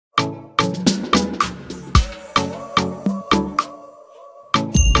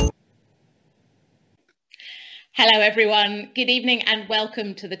Hello everyone, good evening and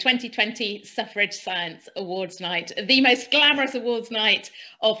welcome to the 2020 Suffrage Science Awards Night, the most glamorous awards night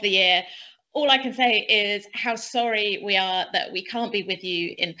of the year. All I can say is how sorry we are that we can't be with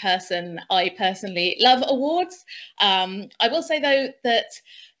you in person. I personally love awards. I will say though that,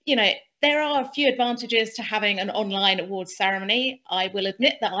 there are a few advantages to having an online awards ceremony. I will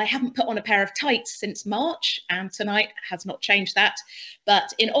admit that I haven't put on a pair of tights since March, and tonight has not changed that.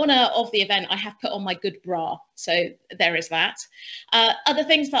 But in honour of the event, I have put on my good bra. So there is that. Other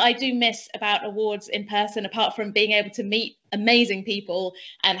things that I do miss about awards in person, apart from being able to meet amazing people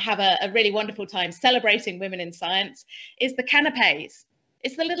and have a really wonderful time celebrating women in science, is the canapes.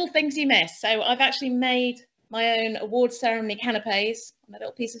 It's the little things you miss. So I've actually made my own awards ceremony canapes on a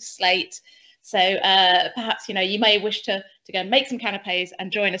little piece of slate. So perhaps, you may wish to go and make some canapes and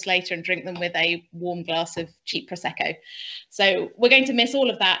join us later and drink them with a warm glass of cheap Prosecco. So we're going to miss all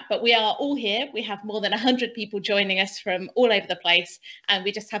of that, but we are all here. We have more than 100 people joining us from all over the place, and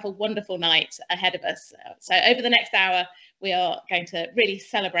we just have a wonderful night ahead of us. So over the next hour, we are going to really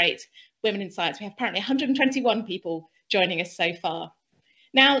celebrate women in science. We have apparently 121 people joining us so far.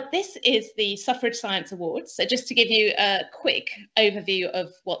 Now, this is the Suffrage Science Awards. So just to give you a quick overview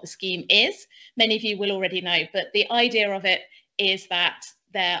of what the scheme is, many of you will already know, but the idea of it is that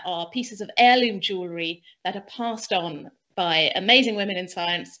there are pieces of heirloom jewellery that are passed on by amazing women in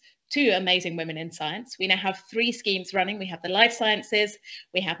science to amazing women in science. We now have 3 schemes running. We have the life sciences,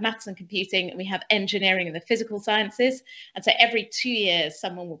 we have maths and computing, and we have engineering and the physical sciences. And so every 2 years,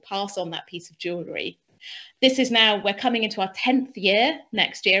 someone will pass on that piece of jewellery. This is now, we're coming into our 10th year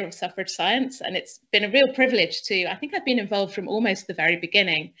next year of Suffrage Science, and it's been a real privilege I think I've been involved from almost the very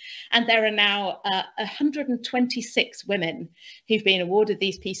beginning. And there are now 126 women who've been awarded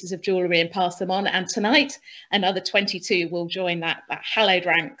these pieces of jewellery and pass them on. And tonight, another 22 will join that hallowed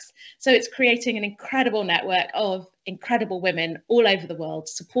ranks. So it's creating an incredible network of incredible women all over the world,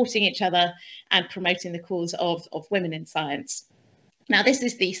 supporting each other and promoting the cause of women in science. Now, this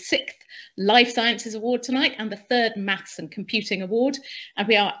is the 6th Life Sciences Award tonight and the 3rd Maths and Computing Award, and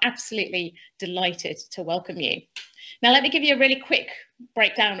we are absolutely delighted to welcome you. Now, let me give you a really quick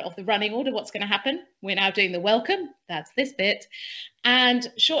breakdown of the running order, what's going to happen. We're now doing the welcome, that's this bit, and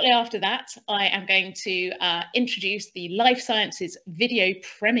shortly after that, I am going to introduce the Life Sciences video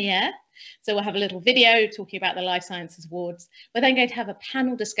premiere. So we'll have a little video talking about the Life Sciences Awards. We're then going to have a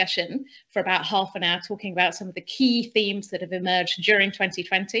panel discussion for about half an hour, talking about some of the key themes that have emerged during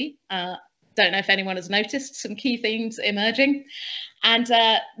 2020. Don't know if anyone has noticed some key themes emerging. And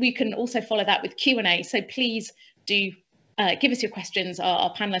we can also follow that with Q&A. So please do give us your questions.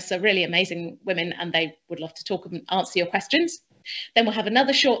 Our panelists are really amazing women and they would love to talk and answer your questions. Then we'll have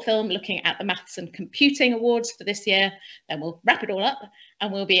another short film looking at the Maths and Computing Awards for this year. Then we'll wrap it all up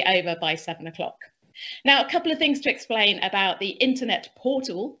and we'll be over by 7 o'clock. Now, a couple of things to explain about the internet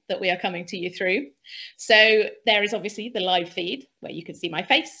portal that we are coming to you through. So there is obviously the live feed where you can see my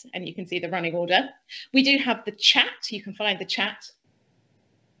face and you can see the running order. We do have the chat. You can find the chat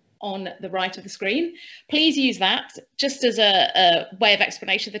on the right of the screen. Please use that just as a way of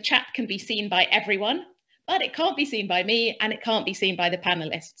explanation. The chat can be seen by everyone, but it can't be seen by me and it can't be seen by the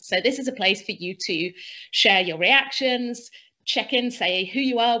panelists. So this is a place for you to share your reactions, check in, say who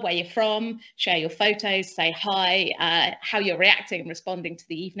you are, where you're from, share your photos, say hi, how you're reacting and responding to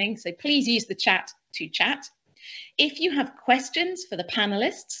the evening. So please use the chat to chat. If you have questions for the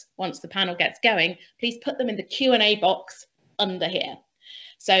panelists, once the panel gets going, please put them in the Q&A box under here.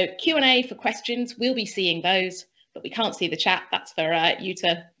 So Q&A for questions, we'll be seeing those, but we can't see the chat. That's for you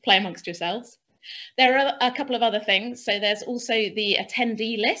to play amongst yourselves. There are a couple of other things. So there's also the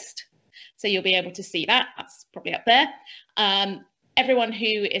attendee list. So you'll be able to see that. That's probably up there. Everyone who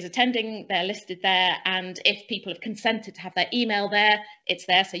is attending, they're listed there. And if people have consented to have their email there, it's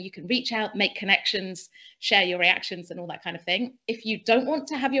there. So you can reach out, make connections, share your reactions and all that kind of thing. If you don't want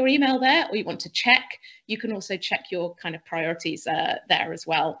to have your email there or you want to check, you can also check your kind of priorities there as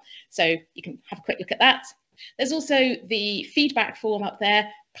well. So you can have a quick look at that. There's also the feedback form up there.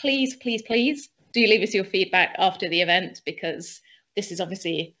 Please, please, please do leave us your feedback after the event, because this is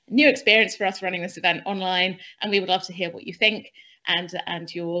obviously a new experience for us running this event online, and we would love to hear what you think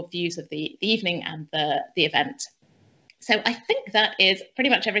and your views of the evening and the event. So I think that is pretty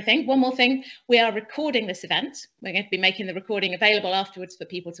much everything. One more thing, we are recording this event. We're going to be making the recording available afterwards for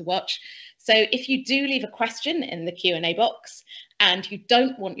people to watch. So if you do leave a question in the Q&A box and you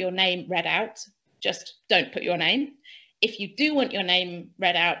don't want your name read out, just don't put your name. If you do want your name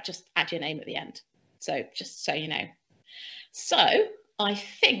read out, just add your name at the end. So just so you know. So I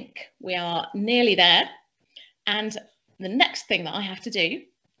think we are nearly there. And the next thing that I have to do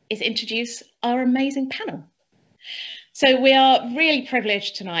is introduce our amazing panel. So we are really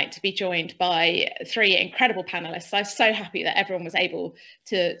privileged tonight to be joined by three incredible panellists. I'm so happy that everyone was able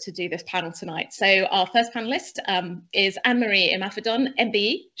to do this panel tonight. So our first panelist is Anne-Marie Imafidon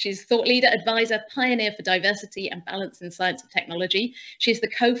MBE. She's thought leader, advisor, pioneer for diversity and balance in science and technology. She's the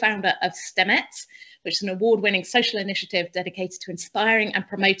co-founder of STEMET, which is an award-winning social initiative dedicated to inspiring and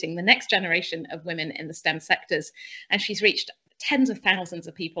promoting the next generation of women in the STEM sectors. And she's reached tens of thousands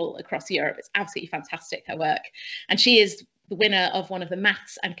of people across Europe. It's absolutely fantastic, her work. And she is the winner of one of the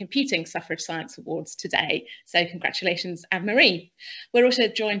Maths and Computing Suffrage Science Awards today. So congratulations, Anne-Marie. We're also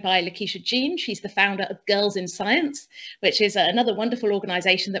joined by Lakechia Jeanne. She's the founder of Girls in Science, which is another wonderful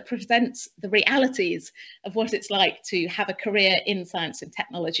organisation that presents the realities of what it's like to have a career in science and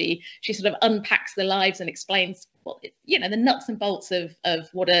technology. She sort of unpacks the lives and explains what, the nuts and bolts of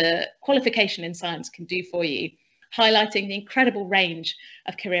what a qualification in science can do for you, highlighting the incredible range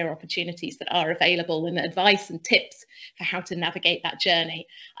of career opportunities that are available and advice and tips for how to navigate that journey.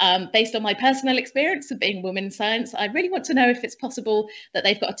 Based on my personal experience of being a woman in science, I really want to know if it's possible that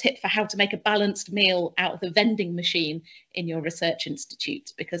they've got a tip for how to make a balanced meal out of the vending machine in your research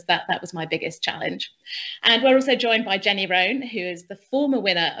institute, because that was my biggest challenge. And we're also joined by Jenny Rohn, who is the former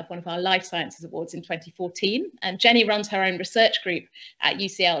winner of one of our Life Sciences Awards in 2014. And Jenny runs her own research group at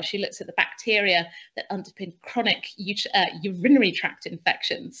UCL. She looks at the bacteria that underpin chronic urinary tract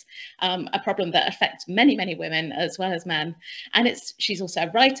infections, a problem that affects many, many women as well as men. And she's also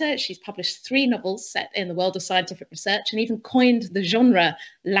a writer. She's published 3 novels set in the world of scientific research and even coined the genre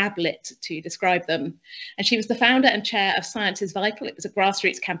lab lit to describe them. And she was the founder and chair of Science is Vital. It was a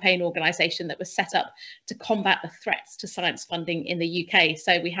grassroots campaign organisation that was set up to combat the threats to science funding in the UK.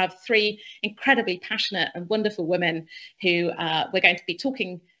 So we have 3 incredibly passionate and wonderful women who we're going to be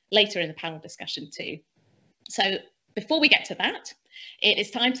talking later in the panel discussion to. So before we get to that, it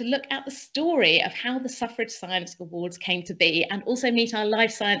is time to look at the story of how the Suffrage Science Awards came to be and also meet our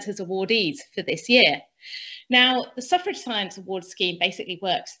Life Sciences awardees for this year. Now, the Suffrage Science Awards scheme basically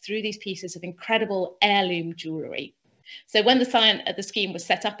works through these pieces of incredible heirloom jewellery. So when the scheme was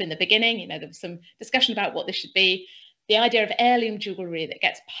set up in the beginning, there was some discussion about what this should be. The idea of heirloom jewellery that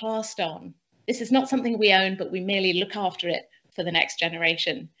gets passed on. This is not something we own, but we merely look after it for the next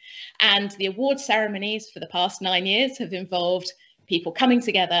generation. And the award ceremonies for the past 9 years have involved people coming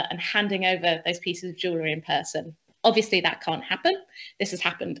together and handing over those pieces of jewellery in person. Obviously, that can't happen. This has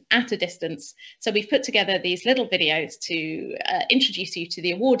happened at a distance. So we've put together these little videos to introduce you to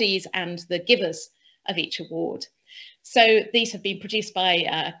the awardees and the givers of each award. So these have been produced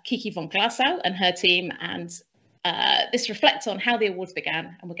by Kiki von Glassau and her team, and this reflects on how the awards began,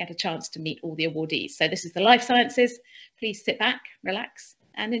 and we'll get a chance to meet all the awardees. So this is the Life Sciences. Please sit back, relax,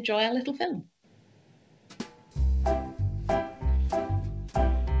 and enjoy our little film.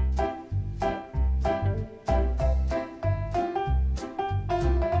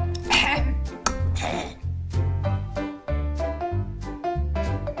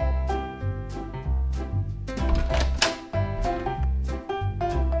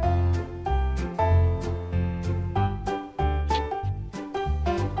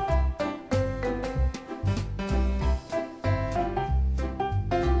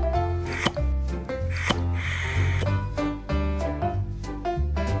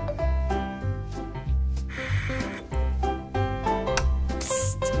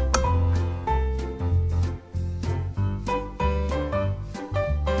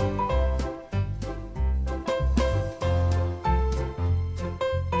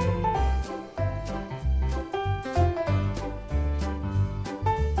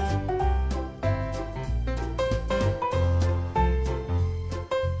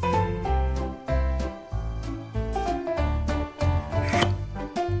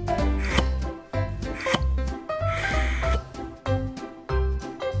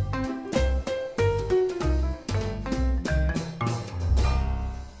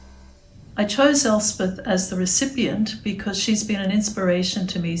 I chose Elspeth as the recipient because she's been an inspiration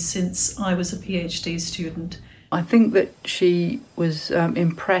to me since I was a PhD student. I think that she was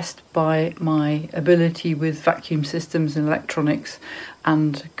impressed by my ability with vacuum systems and electronics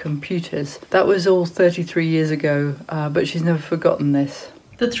and computers. That was all 33 years ago, but she's never forgotten this.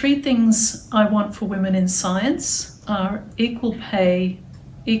 The 3 things I want for women in science are equal pay,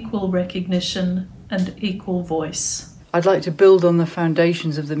 equal recognition, and equal voice. I'd like to build on the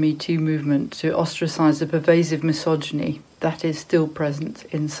foundations of the Me Too movement to ostracise the pervasive misogyny that is still present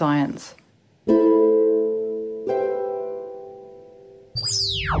in science.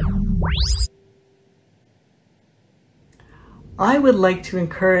 I would like to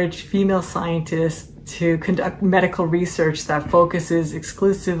encourage female scientists to conduct medical research that focuses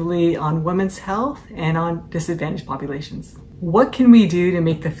exclusively on women's health and on disadvantaged populations. What can we do to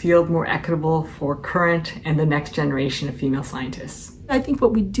make the field more equitable for current and the next generation of female scientists? I think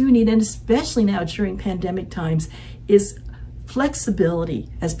what we do need, and especially now during pandemic times, is flexibility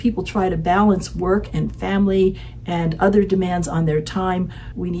as people try to balance work and family and other demands on their time.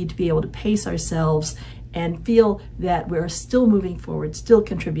 We need to be able to pace ourselves and feel that we're still moving forward, still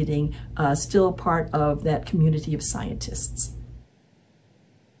contributing, still part of that community of scientists.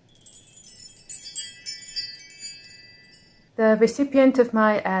 The recipient of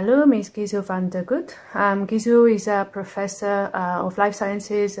my alum is Gizu van der Gut. Gizu is a professor of life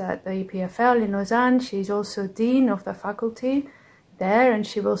sciences at the EPFL in Lausanne. She's also dean of the faculty there, and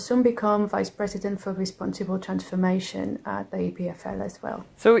she will soon become vice president for responsible transformation at the EPFL as well.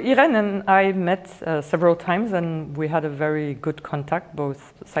 So Irene and I met several times, and we had a very good contact,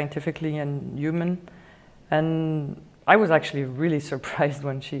 both scientifically and human. And I was actually really surprised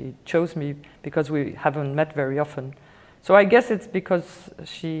when she chose me, because we haven't met very often. So I guess it's because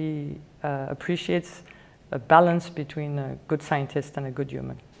she appreciates a balance between a good scientist and a good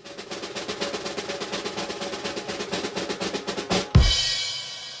human.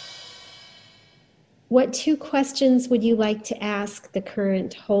 What two questions would you like to ask the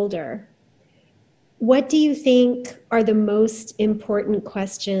current holder? What do you think are the most important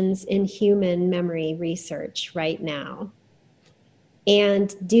questions in human memory research right now?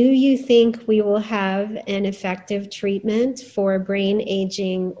 And do you think we will have an effective treatment for brain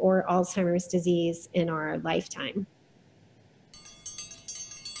aging or Alzheimer's disease in our lifetime?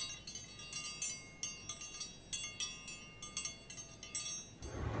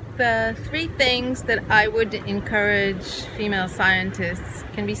 The three things that I would encourage female scientists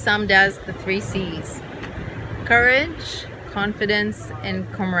can be summed as the 3 C's: courage, confidence,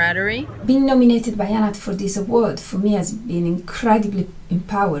 and camaraderie. Being nominated by ANAT for this award for me has been incredibly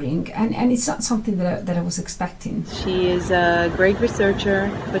empowering, and it's not something that I was expecting. She is a great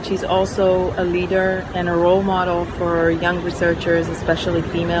researcher, but she's also a leader and a role model for young researchers, especially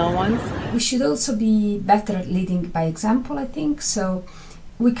female ones. We should also be better at leading by example, I think. So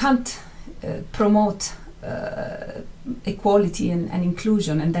we can't promote equality and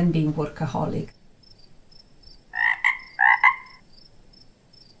inclusion and then being workaholic.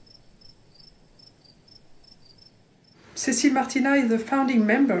 Cécile Martina is the founding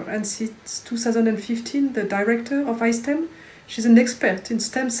member and since 2015 the director of iSTEM. She's an expert in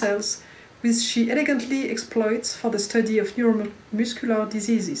stem cells, which she elegantly exploits for the study of neuromuscular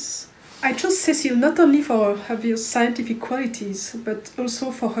diseases. I chose Cécile not only for her obvious scientific qualities, but also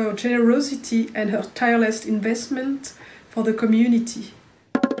for her generosity and her tireless investment for the community.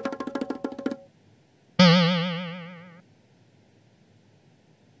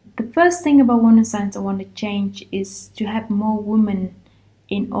 The first thing about women in science I want to change is to have more women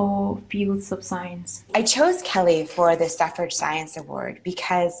in all fields of science. I chose Kelly for the Suffrage Science Award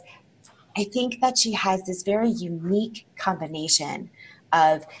because I think that she has this very unique combination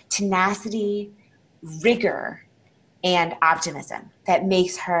of tenacity, rigor, and optimism that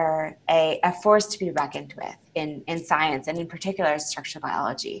makes her a force to be reckoned with in science, and in particular structural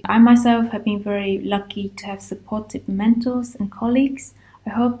biology. I myself have been very lucky to have supportive mentors and colleagues. I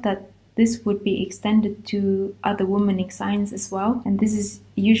hope that this would be extended to other women in science as well, and this is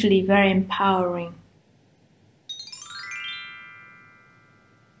usually very empowering.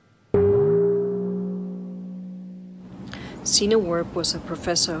 Sina Werb was a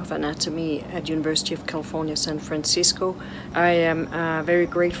professor of anatomy at University of California, San Francisco. I am very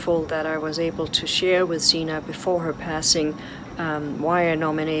grateful that I was able to share with Sina before her passing why I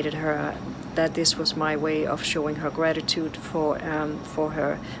nominated her, that this was my way of showing her gratitude for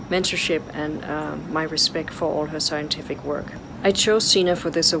her mentorship and my respect for all her scientific work. I chose Sina for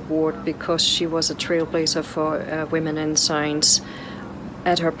this award because she was a trailblazer for women in science.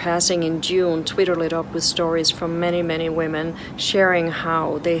 At her passing in June, Twitter lit up with stories from many, many women sharing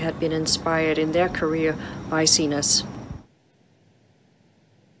how they had been inspired in their career by Sina's.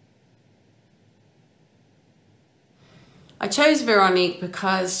 I chose Veronique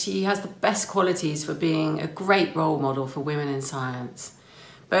because she has the best qualities for being a great role model for women in science,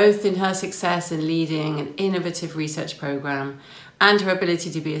 both in her success in leading an innovative research program and her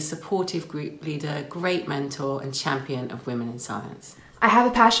ability to be a supportive group leader, great mentor and champion of women in science. I have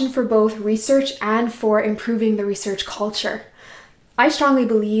a passion for both research and for improving the research culture. I strongly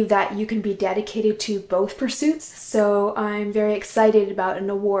believe that you can be dedicated to both pursuits, so I'm very excited about an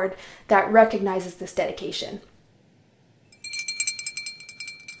award that recognizes this dedication.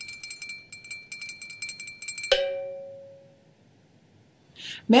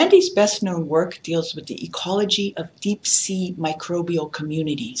 Mandy's best-known work deals with the ecology of deep-sea microbial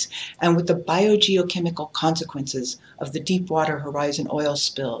communities and with the biogeochemical consequences of the Deepwater Horizon oil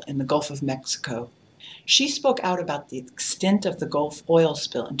spill in the Gulf of Mexico. She spoke out about the extent of the Gulf oil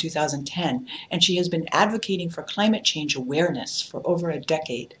spill in 2010, and she has been advocating for climate change awareness for over a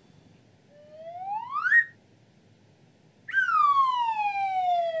decade.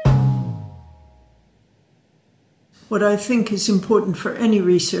 What I think is important for any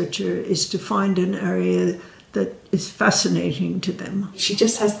researcher is to find an area that is fascinating to them. She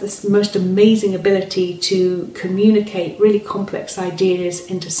just has this most amazing ability to communicate really complex ideas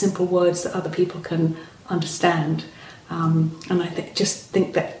into simple words that other people can understand. And I just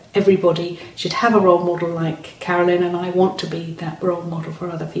think that everybody should have a role model like Carolyn, and I want to be that role model for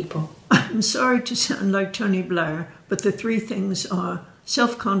other people. I'm sorry to sound like Tony Blair, but the three things are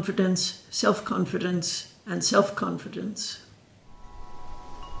self-confidence, self-confidence, and self-confidence.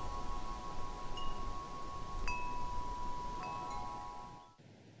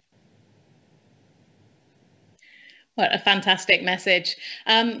 What a fantastic message.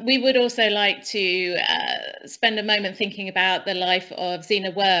 We would also like to spend a moment thinking about the life of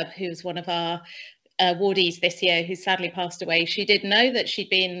Zena Werb, who's one of our awardees this year, who sadly passed away. She did know that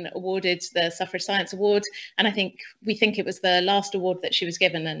she'd been awarded the Suffrage Science Awards, and we think it was the last award that she was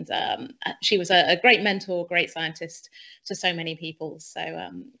given, and she was a great mentor, great scientist to so many people.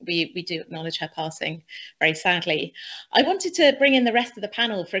 So we do acknowledge her passing very sadly. I wanted to bring in the rest of the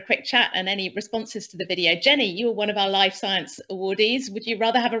panel for a quick chat and any responses to the video. Jenny, you were one of our Life Science awardees. Would you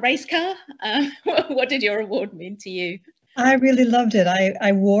rather have a race car? What did your award mean to you? I really loved it.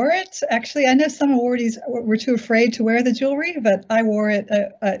 I wore it. Actually, I know some awardees were too afraid to wear the jewelry, but I wore it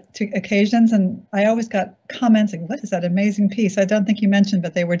to occasions, and I always got comments like, what is that amazing piece? I don't think you mentioned,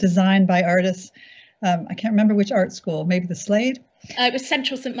 but they were designed by artists. I can't remember which art school, maybe the Slade? It was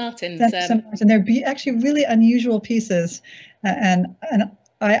Central St. Martin's. St. Martin. They're actually really unusual pieces, and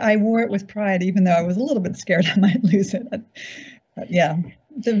I wore it with pride, even though I was a little bit scared I might lose it. But yeah,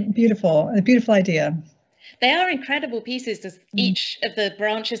 it's a beautiful idea. They are incredible pieces. Each of the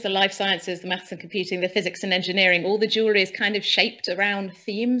branches, the life sciences, the maths and computing, the physics and engineering, all the jewellery is kind of shaped around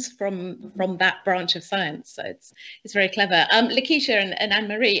themes from that branch of science. So it's very clever. Lakechia and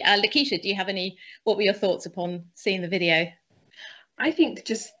Anne-Marie. Lakechia, do you have what were your thoughts upon seeing the video? I think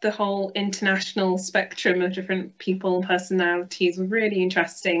just the whole international spectrum of different people and personalities were really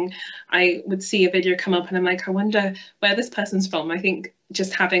interesting. I would see a video come up and I'm like, I wonder where this person's from. I think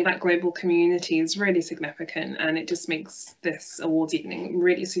just having that global community is really significant, and it just makes this awards evening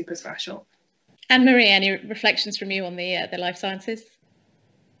really super special. Anne-Marie, any reflections from you on the life sciences?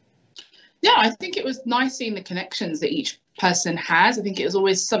 Yeah, I think it was nice seeing the connections that each person has. I think it was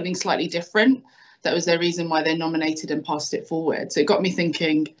always something slightly different. That was their reason why they nominated and passed it forward. So it got me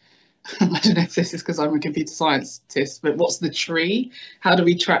thinking, I don't know if this is because I'm a computer scientist, but what's the tree? How do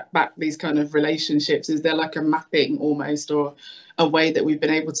we track back these kind of relationships? Is there like a mapping almost, or a way that we've been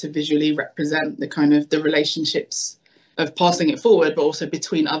able to visually represent the kind of the relationships of passing it forward, but also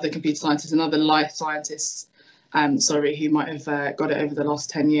between other computer scientists and other life scientists, who might have got it over the last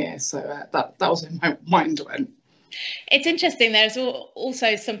 10 years. So that was where my mind went. It's interesting. There's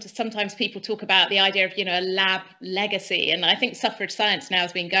also sometimes people talk about the idea of, a lab legacy. And I think suffrage science now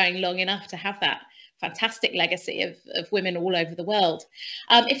has been going long enough to have that fantastic legacy of women all over the world.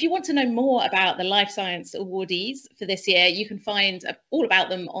 If you want to know more about the Life Science awardees for this year, you can find all about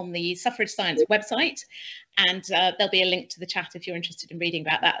them on the Suffrage Science website. And there'll be a link to the chat if you're interested in reading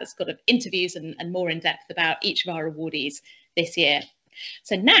about that. It's got interviews and more in depth about each of our awardees this year.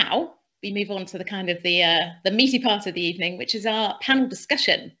 So now we move on to the kind of the meaty part of the evening, which is our panel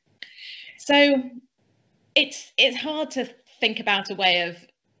discussion. So it's hard to think about a way of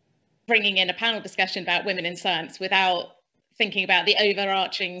bringing in a panel discussion about women in science without thinking about the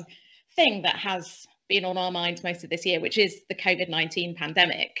overarching thing that has been on our minds most of this year, which is the COVID-19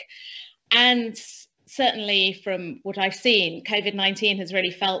 pandemic. And certainly from what I've seen, COVID-19 has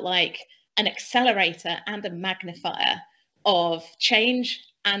really felt like an accelerator and a magnifier of change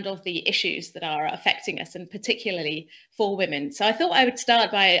and of the issues that are affecting us, and particularly for women. So I thought I would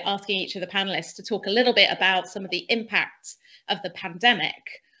start by asking each of the panelists to talk a little bit about some of the impacts of the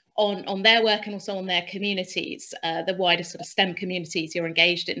pandemic on their work and also on their communities, the wider sort of STEM communities you're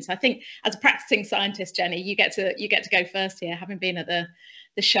engaged in. So I think as a practicing scientist, Jenny, you get to go first here, having been at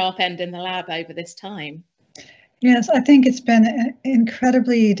the sharp end in the lab over this time. Yes, I think it's been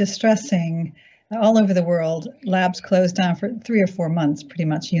incredibly distressing all over the world. Labs closed down for 3 or 4 months, pretty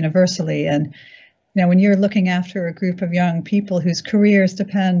much universally. And when you're looking after a group of young people whose careers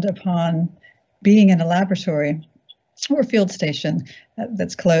depend upon being in a laboratory, or field station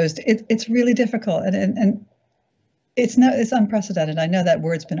that's closed. It's really difficult, and it's unprecedented. I know that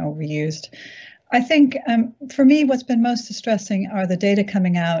word's been overused. I think for me, what's been most distressing are the data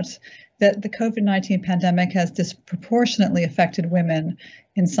coming out that the COVID-19 pandemic has disproportionately affected women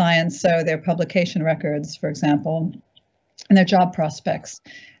in science, so their publication records, for example, and their job prospects.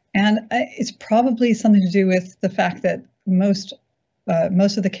 And it's probably something to do with the fact that most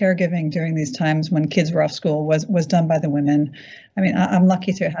of the caregiving during these times when kids were off school was done by the women. I mean, I'm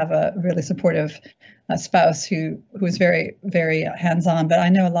lucky to have a really supportive spouse who is very, very hands-on, but I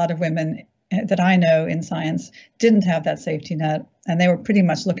know a lot of women that I know in science didn't have that safety net, and they were pretty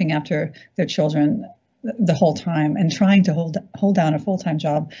much looking after their children the whole time and trying to hold down a full-time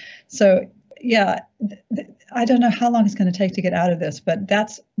job. So yeah, I don't know how long it's going to take to get out of this, but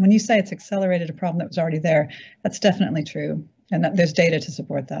that's when you say it's accelerated a problem that was already there, that's definitely true. And that there's data to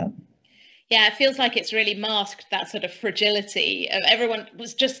support that. Yeah, it feels like it's really masked that sort of fragility of everyone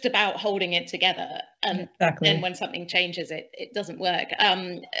was just about holding it together. And then when something changes, it doesn't work.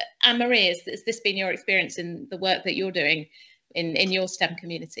 Anne-Marie, has this been your experience in the work that you're doing in your STEM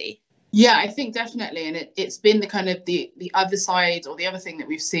community? Yeah, I think definitely. And it's been the kind of the other side, or the other thing that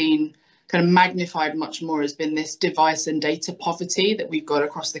we've seen kind of magnified much more, has been this device and data poverty that we've got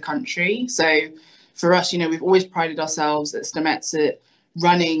across the country. So for us, we've always prided ourselves at STEMettes at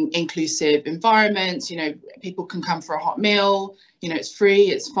running inclusive environments. People can come for a hot meal, it's free,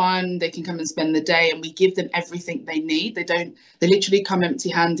 it's fun, they can come and spend the day, and we give them everything they need. They literally come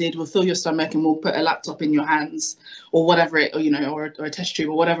empty-handed. We'll fill your stomach and we'll put a laptop in your hands or whatever or a test tube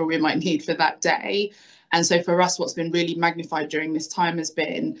or whatever we might need for that day. And so for us, what's been really magnified during this time has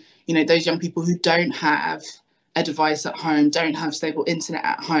been, those young people who don't have a device at home, don't have stable internet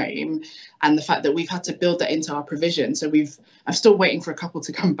at home, and the fact that we've had to build that into our provision. So I'm still waiting for a couple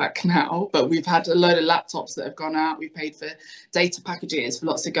to come back now, but we've had a load of laptops that have gone out. We've paid for data packages for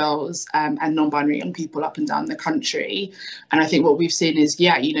lots of girls and non-binary young people up and down the country. And I think what we've seen is,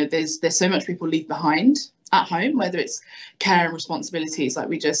 there's so much people leave behind at home, whether it's care and responsibilities like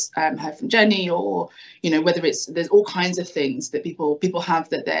we just heard from Jenny, or whether there's all kinds of things that people have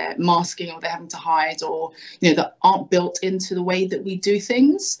that they're masking or they're having to hide, or that aren't built into the way that we do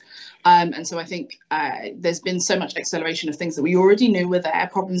things. And so I think there's been so much acceleration of things that we already knew were there,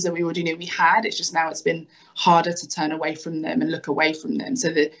 problems that we already knew we had. It's just now it's been harder to turn away from them and look away from them. So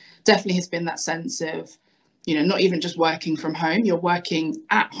there definitely has been that sense of not even just working from home, you're working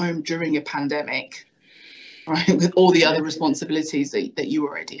at home during a pandemic, right, with all the other responsibilities that you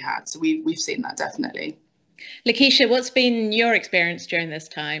already had. So we've seen that definitely. Lakechia, what's been your experience during this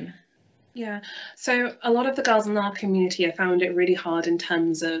time? Yeah, so a lot of the girls in our community have found it really hard in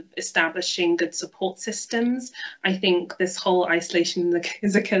terms of establishing good support systems. I think this whole isolation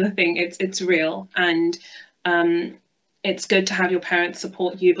is a killer thing. It's real, and it's good to have your parents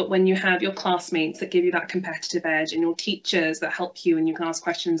support you, but when you have your classmates that give you that competitive edge and your teachers that help you and you can ask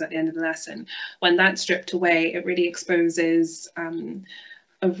questions at the end of the lesson, when that's stripped away, it really exposes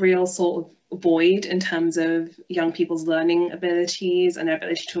a real sort of void in terms of young people's learning abilities and their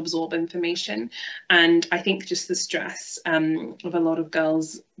ability to absorb information. And I think just the stress of a lot of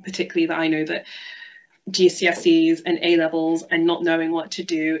girls, particularly that I know, that GCSEs and A-levels and not knowing what to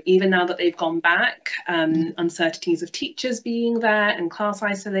do, even now that they've gone back, uncertainties of teachers being there and class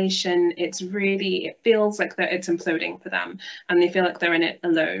isolation, it feels like that it's imploding for them and they feel like they're in it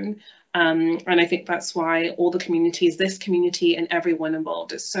alone. And I think that's why all the communities, this community and everyone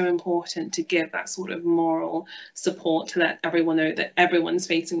involved, is so important to give that sort of moral support to let everyone know that everyone's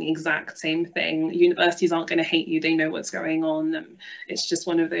facing the exact same thing. Universities aren't going to hate you, they know what's going on. It's just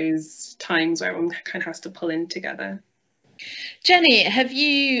one of those times where everyone kind of has to pull in together. Jenny, have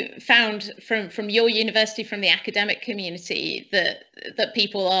you found from your university, from the academic community, that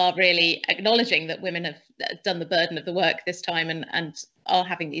people are really acknowledging that women have done the burden of the work this time and are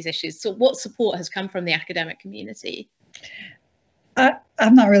having these issues? So what support has come from the academic community?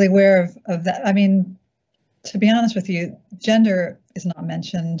 I'm not really aware of that. I mean, to be honest with you, gender is not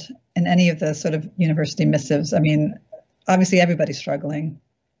mentioned in any of the sort of university missives. I mean, obviously everybody's struggling,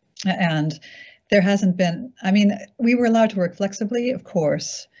 and there hasn't been, I mean, we were allowed to work flexibly, of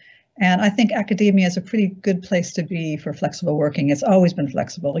course, and I think academia is a pretty good place to be for flexible working. It's always been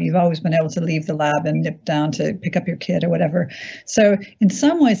flexible. You've always been able to leave the lab and nip down to pick up your kid or whatever. So in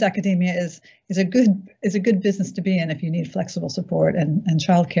some ways, academia is a good business to be in if you need flexible support and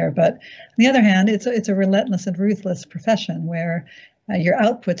childcare. But on the other hand, it's a relentless and ruthless profession where your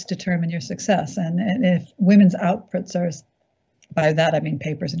outputs determine your success. And if women's outputs are by that I mean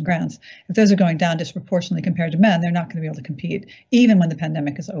papers and grants, if those are going down disproportionately compared to men, they're not going to be able to compete, even when the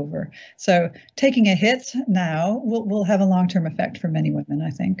pandemic is over. So taking a hit now will have a long-term effect for many women, I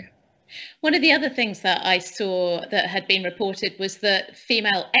think. One of the other things that I saw that had been reported was that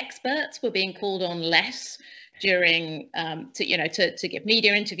female experts were being called on less during to give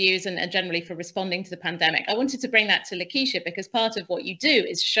media interviews and generally for responding to the pandemic. I wanted to bring that to Lakechia because part of what you do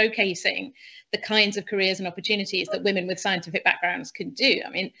is showcasing the kinds of careers and opportunities that women with scientific backgrounds can do. I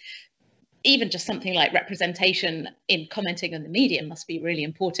mean, even just something like representation in commenting on the media must be really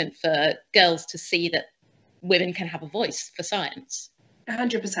important for girls to see that women can have a voice for science.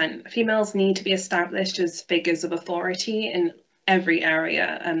 100%. Females need to be established as figures of authority in every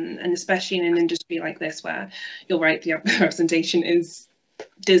area, and especially in an industry like this where, you're right, the representation is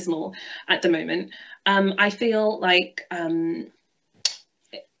dismal at the moment. I feel like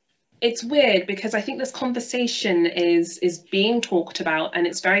it's weird because I think this conversation is being talked about and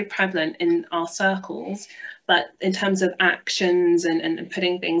it's very prevalent in our circles. But in terms of actions and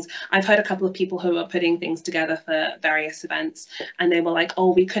putting things, I've heard a couple of people who are putting things together for various events, and they were like,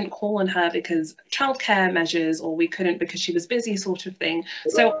 oh, we couldn't call on her because childcare measures, or we couldn't because she was busy, sort of thing.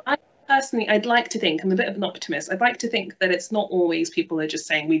 So I personally, I'd like to think, I'm a bit of an optimist, I'd like to think that it's not always people are just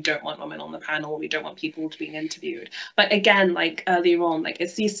saying we don't want women on the panel, we don't want people to be interviewed. But again, like earlier on, like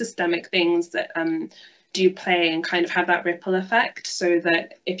it's these systemic things that do play and kind of have that ripple effect, so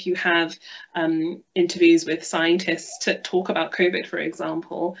that if you have interviews with scientists to talk about COVID, for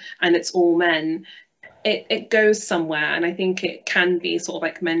example, and it's all men, it goes somewhere, and I think it can be sort of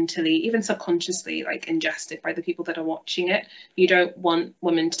like mentally, even subconsciously, like ingested by the people that are watching it. You don't want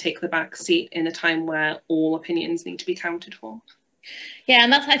women to take the back seat in a time where all opinions need to be counted for. Yeah,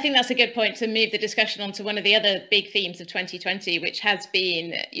 and I think that's a good point to move the discussion on to one of the other big themes of 2020, which has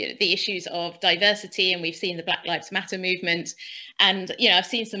been the issues of diversity, and we've seen the Black Lives Matter movement. And I've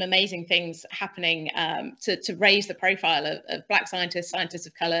seen some amazing things happening to raise the profile of Black scientists, scientists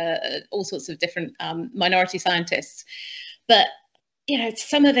of colour, all sorts of different minority scientists. But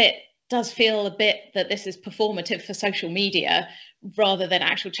some of it does feel a bit that this is performative for social media rather than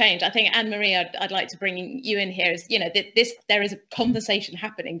actual change. I think, Anne-Marie, I'd like to bring you in here. Is there is a conversation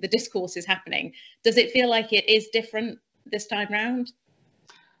happening, the discourse is happening. Does it feel like it is different this time round?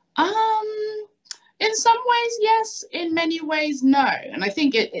 In some ways, yes. In many ways, no. And I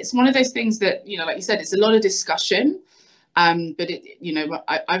think it's one of those things that, like you said, it's a lot of discussion. But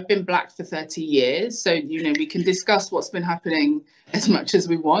I've been Black for 30 years, so we can discuss what's been happening as much as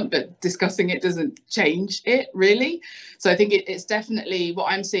we want, but discussing it doesn't change it really. So I think it's definitely,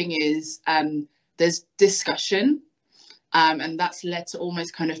 what I'm seeing is there's discussion, and that's led to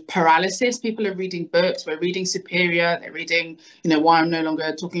almost kind of paralysis. People are reading books, we're reading Superior, they're reading Why I'm No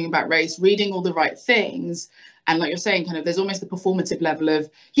Longer Talking About Race, reading all the right things. And like you're saying, kind of, there's almost the performative level of,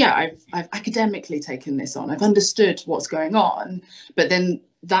 yeah, I've academically taken this on, I've understood what's going on, but then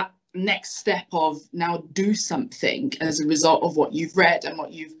that next step of now do something as a result of what you've read and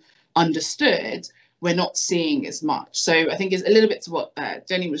what you've understood, we're not seeing as much. So I think it's a little bit to what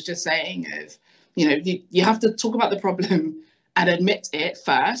Jenny was just saying of, you have to talk about the problem and admit it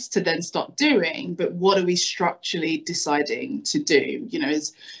first to then start doing, but what are we structurally deciding to do?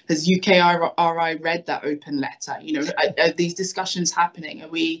 Has UKRI read that open letter? Are these discussions happening? Are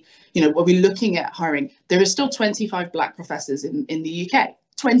we looking at hiring? There are still 25 Black professors in the UK,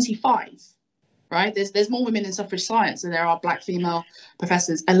 25, right? There's more women in suffrage science than there are Black female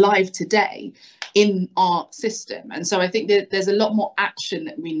professors alive today in our system. And so I think that there's a lot more action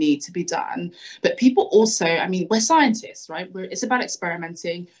that we need to be done. But people also, we're scientists, right? It's about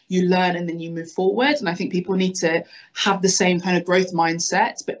experimenting, you learn and then you move forward. And I think people need to have the same kind of growth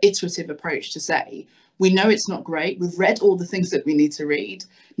mindset, but iterative approach to say, we know it's not great, we've read all the things that we need to read,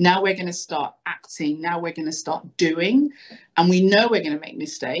 now we're going to start acting, now we're going to start doing, and we know we're going to make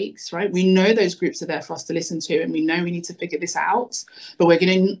mistakes, right? We know those groups are there for us to listen to, and we know we need to figure this out, but we're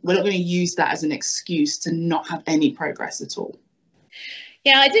not going to use that as an excuse to not have any progress at all.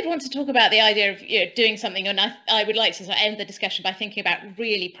 Yeah, I did want to talk about the idea of doing something, and I would like to sort of end the discussion by thinking about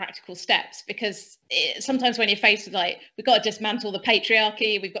really practical steps, because sometimes when you're faced with we've got to dismantle the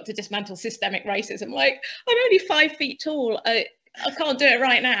patriarchy, we've got to dismantle systemic racism, I'm only 5 feet tall, I can't do it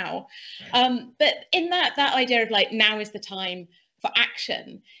right now. But in that idea of now is the time for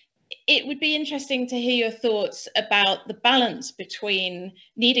action, it would be interesting to hear your thoughts about the balance between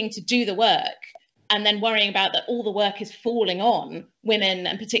needing to do the work and then worrying about that all the work is falling on women,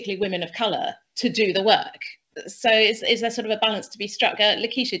 and particularly women of colour, to do the work. So is there sort of a balance to be struck?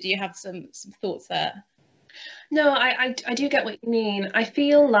 Lakechia, do you have some thoughts there? No, I do get what you mean. I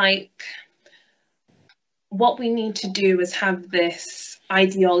feel like what we need to do is have this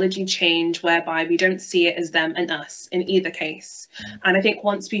ideology change whereby we don't see it as them and us in either case. And I think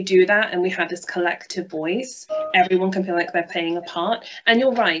once we do that and we have this collective voice, everyone can feel like they're playing a part. And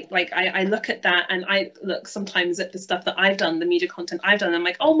you're right, like I look at that and I look sometimes at the stuff that I've done, the media content I've done, and I'm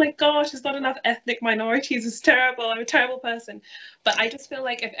like, oh my gosh, there's not enough ethnic minorities, it's terrible, I'm a terrible person. But I just feel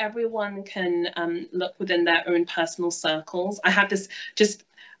like if everyone can look within their own personal circles, I have this just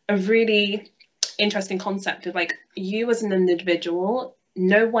a really interesting concept of like, you as an individual,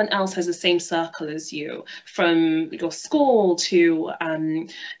 no one else has the same circle as you, from your school to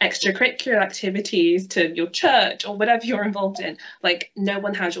extracurricular activities to your church or whatever you're involved in. Like, no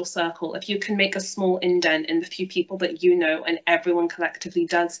one has your circle. If you can make a small indent in the few people that you know, and everyone collectively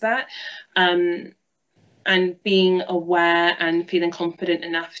does that, and being aware and feeling confident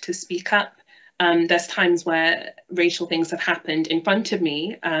enough to speak up. There's times where racial things have happened in front of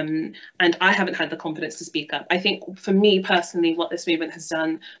me and I haven't had the confidence to speak up. I think for me personally, what this movement has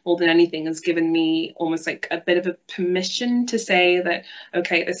done more than anything has given me almost like a bit of a permission to say that,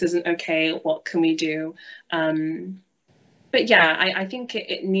 okay, this isn't okay, what can we do? But yeah, I think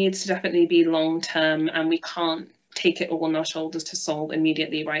it needs to definitely be long term, and we can't take it all on our shoulders to solve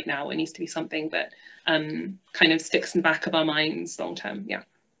immediately right now. It needs to be something that kind of sticks in the back of our minds long term, yeah.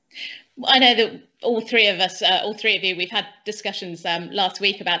 I know that all three of us, all three of you, we've had discussions last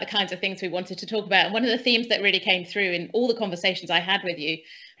week about the kinds of things we wanted to talk about. And one of the themes that really came through in all the conversations I had with you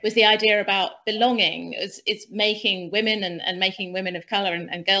was the idea about belonging. It's making women and making women of colour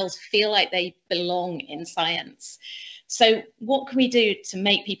and girls feel like they belong in science. So what can we do to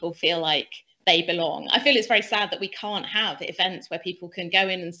make people feel like they belong? I feel it's very sad that we can't have events where people can go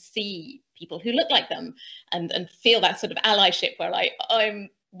in and see people who look like them and feel that sort of allyship where, like, I'm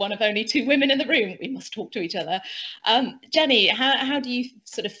one of only two women in the room, we must talk to each other. Jenny, how do you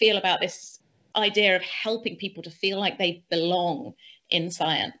sort of feel about this idea of helping people to feel like they belong in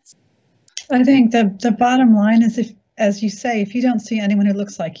science? I think the bottom line is, if, as you say, if you don't see anyone who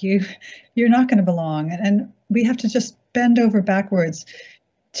looks like you, you're not going to belong. And we have to just bend over backwards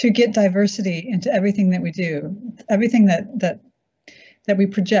to get diversity into everything that we do, everything that we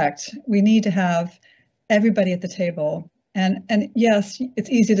project. We need to have everybody at the table. And yes, it's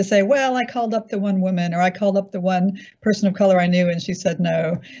easy to say, well, I called up the one woman, or I called up the one person of color I knew and she said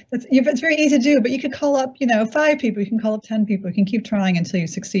no. It's very easy to do, but you could call up, 5 people, you can call up 10 people, you can keep trying until you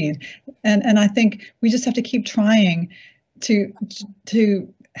succeed. And I think we just have to keep trying to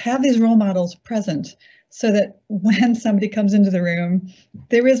have these role models present, so that when somebody comes into the room,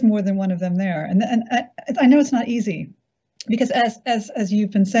 there is more than one of them there. And I know it's not easy, because as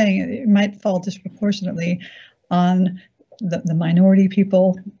you've been saying, it might fall disproportionately on the minority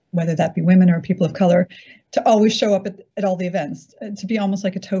people, whether that be women or people of color, to always show up at all the events, to be almost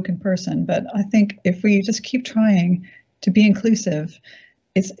like a token person. But I think if we just keep trying to be inclusive,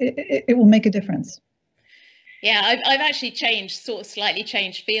 it will make a difference. Yeah, I've actually slightly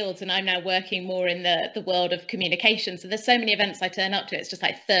changed fields, and I'm now working more in the world of communications. So there's so many events I turn up to, it's just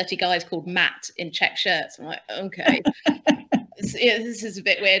like 30 guys called Matt in check shirts. I'm like, okay. This is a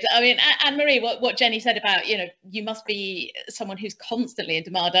bit weird. I mean, Anne-Marie, what Jenny said about, you must be someone who's constantly in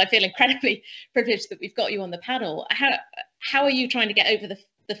demand. I feel incredibly privileged that we've got you on the panel. How are you trying to get over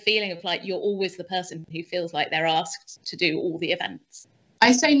the feeling of like you're always the person who feels like they're asked to do all the events?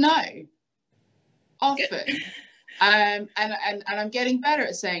 I say no, often. And I'm getting better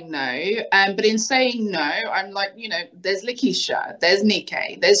at saying no. But in saying no, I'm like, there's Lakechia, there's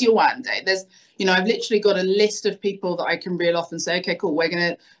Nike, there's Yewande, there's, I've literally got a list of people that I can reel off and say, okay, cool, we're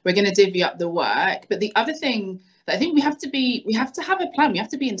gonna divvy up the work. But the other thing that I think we have to have a plan. We have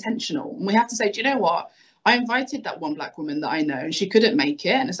to be intentional, and we have to say, do you know what? I invited that one black woman that I know and she couldn't make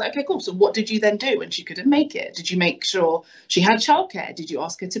it. And it's like, okay, cool. So what did you then do when she couldn't make it? Did you make sure she had childcare? Did you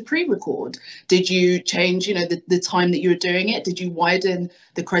ask her to pre-record? Did you change, the time that you were doing it? Did you widen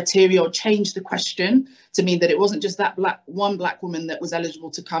the criteria or change the question to mean that it wasn't just that one black woman that was eligible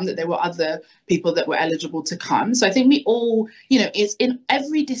to come, that there were other people that were eligible to come? So I think we all, it's in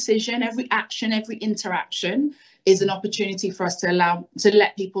every decision, every action, every interaction is an opportunity for us to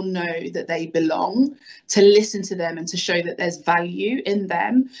let people know that they belong, to listen to them and to show that there's value in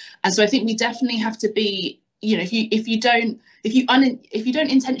them. And so I think we definitely have to be, if you don't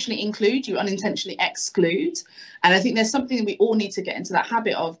intentionally include, you unintentionally exclude. And I think there's something that we all need to get into that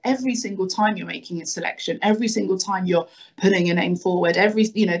habit of. Every single time you're making a selection, every single time you're putting a name forward,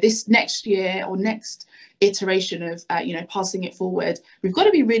 this next year or next iteration of passing it forward, we've got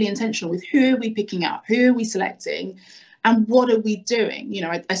to be really intentional with who are we picking up, who are we selecting, And what are we doing? You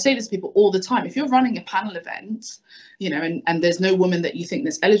know, I say this to people all the time. If you're running a panel event, you know, and there's no woman that you think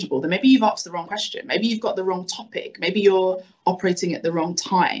that's eligible, then maybe you've asked the wrong question. Maybe you've got the wrong topic. Maybe you're operating at the wrong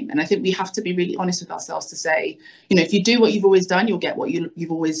time. And I think we have to be really honest with ourselves to say, you know, if you do what you've always done, you'll get what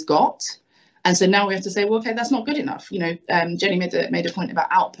you've always got. And so now we have to say, well, okay, that's not good enough. You know, Jenny made a point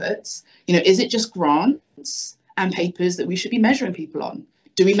about outputs. You know, is it just grants and papers that we should be measuring people on?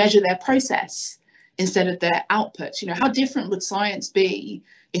 Do we measure their process instead of their outputs? You know, how different would science be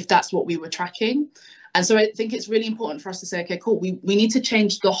if that's what we were tracking? And so I think it's really important for us to say, okay, cool, we need to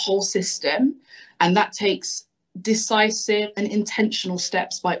change the whole system. And that takes decisive and intentional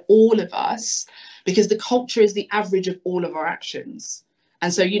steps by all of us, because the culture is the average of all of our actions.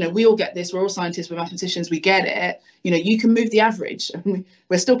 And so, you know, we all get this. We're all scientists, we're mathematicians, we get it. You know, you can move the average. I mean,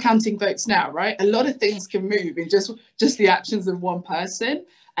 we're still counting votes now, right? A lot of things can move in just the actions of one person.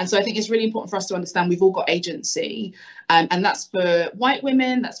 And so I think it's really important for us to understand we've all got agency. And that's for white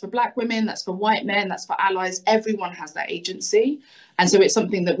women, that's for black women, that's for white men, that's for allies. Everyone has that agency. And so it's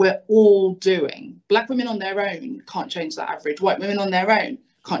something that we're all doing. Black women on their own can't change that average. White women on their own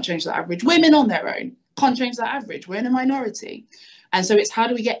can't change that average. Women on their own can't change that average. We're in a minority. And so it's how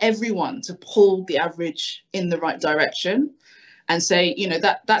do we get everyone to pull the average in the right direction and say, you know,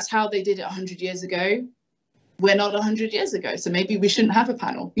 that's how they did it 100 years ago. We're not 100 years ago, so maybe we shouldn't have a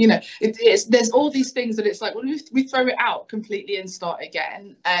panel. You know, there's all these things that it's like, well, we throw it out completely and start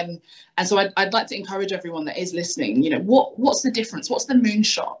again. And so I'd like to encourage everyone that is listening, you know, what's the difference? What's the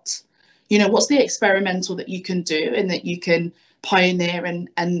moonshot? You know, what's the experimental that you can do and that you can pioneer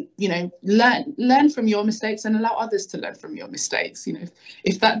and you know, learn from your mistakes and allow others to learn from your mistakes. You know,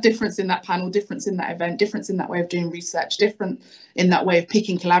 if that difference in that panel, difference in that event, difference in that way of doing research, different in that way of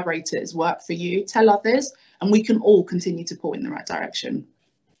picking collaborators work for you, tell others, and we can all continue to pull in the right direction.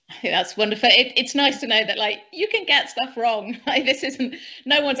 I think that's wonderful. It's nice to know that, like, you can get stuff wrong. Like, this isn't,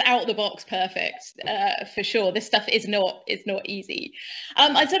 no one's out of the box perfect, for sure. This stuff is not easy.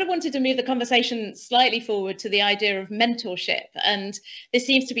 I sort of wanted to move the conversation slightly forward to the idea of mentorship, and this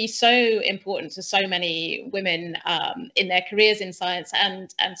seems to be so important to so many women in their careers in science,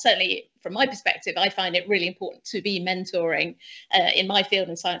 and certainly from my perspective, I find it really important to be mentoring in my field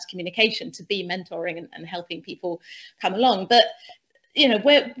in science communication, to be mentoring and helping people come along. But you know,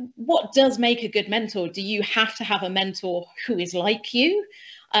 what does make a good mentor? Do you have to have a mentor who is like you?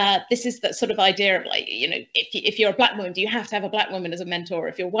 This is that sort of idea of, like, you know, if you're a black woman, do you have to have a black woman as a mentor?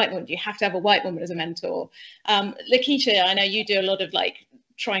 If you're a white woman, do you have to have a white woman as a mentor? Lakechia, I know you do a lot of, like,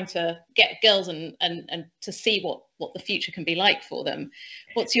 trying to get girls and to see what the future can be like for them.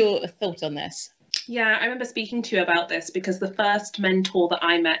 What's your thought on this? Yeah, I remember speaking to you about this because the first mentor that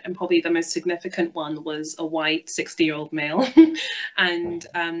I met, and probably the most significant one, was a white 60-year-old male. And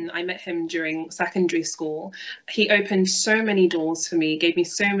I met him during secondary school. He opened so many doors for me, gave me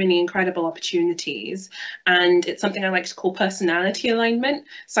so many incredible opportunities. And it's something I like to call personality alignment.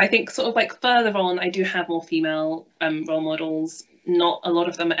 So I think sort of like further on, I do have more female role models. Not a lot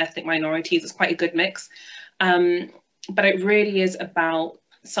of them are ethnic minorities. It's quite a good mix. But it really is about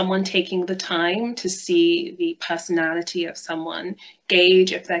someone taking the time to see the personality of someone,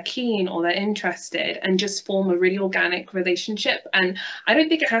 gauge if they're keen or they're interested, and just form a really organic relationship. And I don't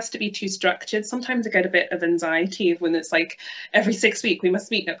think it has to be too structured. Sometimes I get a bit of anxiety when it's like every 6 weeks we must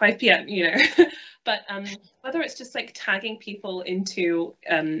meet at 5 p.m, you know. But whether it's just like tagging people into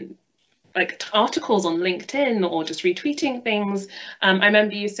like articles on LinkedIn or just retweeting things. I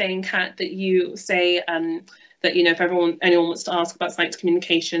remember you saying, Kat, that you say that, you know, if anyone wants to ask about science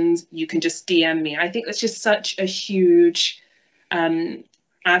communications, you can just DM me. I think that's just such a huge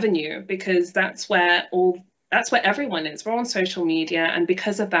avenue, because that's where everyone is. We're on social media, and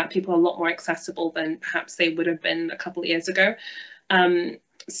because of that, people are a lot more accessible than perhaps they would have been a couple of years ago.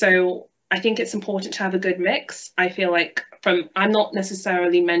 So I think it's important to have a good mix. I feel like I'm not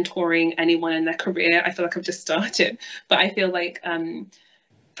necessarily mentoring anyone in their career. I feel like I've just started, but I feel like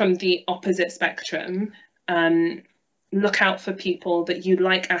from the opposite spectrum, look out for people that you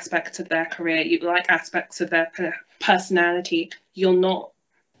like aspects of their career, you like aspects of their personality. You're not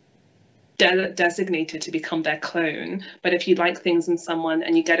designated to become their clone, but if you like things in someone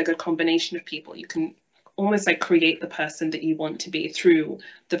and you get a good combination of people, you can almost like create the person that you want to be through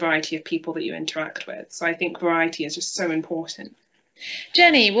the variety of people that you interact with. So I think variety is just so important.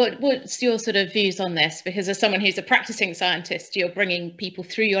 Jenny, what's your sort of views on this? Because as someone who's a practicing scientist, you're bringing people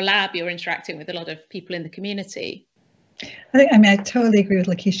through your lab, you're interacting with a lot of people in the community. I totally agree with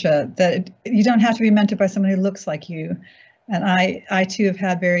Lakechia that you don't have to be mentored by someone who looks like you. And I too have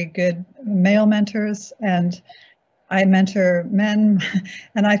had very good male mentors, and I mentor men,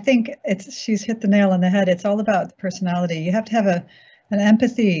 and I think she's hit the nail on the head. It's all about the personality. You have to have an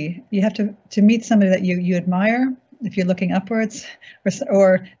empathy. You have to meet somebody that you admire, if you're looking upwards,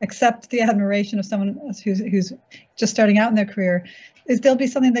 or accept the admiration of someone who's just starting out in their career. There'll be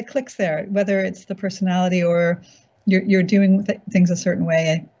something that clicks there, whether it's the personality or you're doing things a certain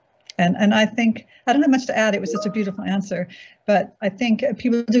way. And I think, I don't have much to add. It was such a beautiful answer, but I think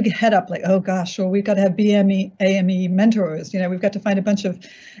people do get head up like, oh gosh, well, we've got to have BME, AME mentors. We've got to find a bunch of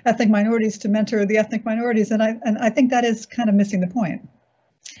ethnic minorities to mentor the ethnic minorities. And I think that is kind of missing the point.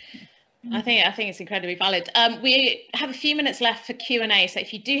 I think it's incredibly valid. We have a few minutes left for Q&A. So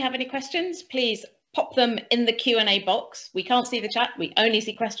if you do have any questions, please pop them in the Q&A box. We can't see the chat. We only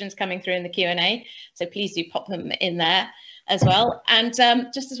see questions coming through in the Q&A. So please do pop them in there as well. And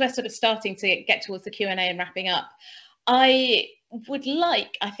just as we're sort of starting to get towards the Q&A and wrapping up, I would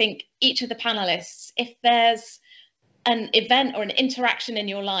like, I think, each of the panelists, if there's an event or an interaction in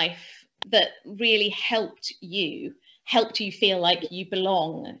your life that really helped you feel like you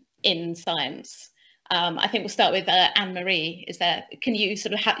belong in science. I think we'll start with Anne-Marie. Can you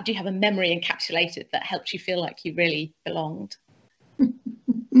sort of do you have a memory encapsulated that helped you feel like you really belonged?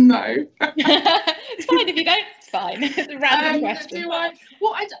 No. It's fine if you don't. It's fine. It's a random question.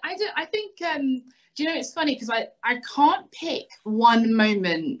 I think, do you know, it's funny because I can't pick one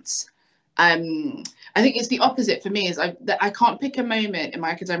moment. I think it's the opposite for me, is I can't pick a moment in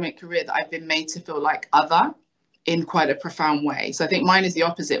my academic career that I've been made to feel like other in quite a profound way. So I think mine is the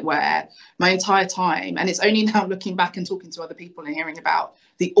opposite, where my entire time, and it's only now looking back and talking to other people and hearing about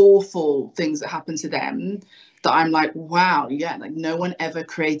the awful things that happened to them, that I'm like, wow, yeah, like no one ever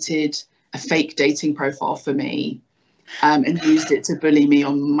created a fake dating profile for me and used it to bully me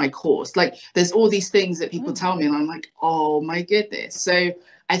on my course. Like there's all these things that people tell me and I'm like, oh my goodness. So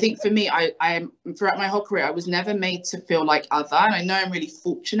I think for me, I am throughout my whole career, I was never made to feel like other. And I know I'm really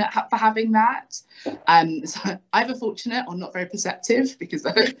fortunate for having that. So either fortunate or not very perceptive, because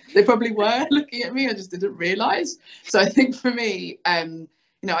they probably were looking at me. I just didn't realize. So I think for me, you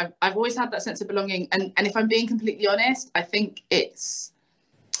know, I've always had that sense of belonging. And if I'm being completely honest, I think it's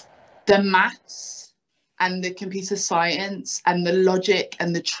the maths and the computer science and the logic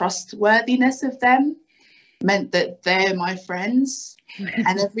and the trustworthiness of them meant that they're my friends.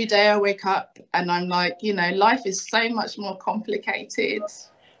 And every day I wake up and I'm like, you know, life is so much more complicated.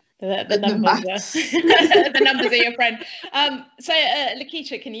 The numbers, the numbers are your friend. So,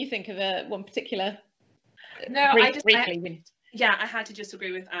 Lakechia, can you think of one particular? No, yeah, I had to just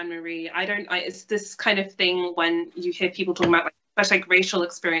agree with Anne-Marie. It's this kind of thing when you hear people talking about, like, especially like racial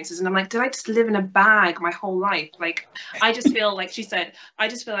experiences, and I'm like, did I just live in a bag my whole life? Like, I just feel like she said, I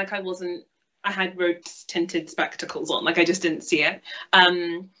just feel like I had rose-tinted spectacles on, like I just didn't see it.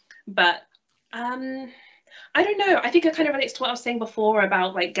 But I don't know. I think it kind of relates to what I was saying before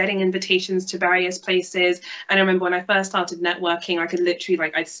about like getting invitations to various places. And I remember when I first started networking, I could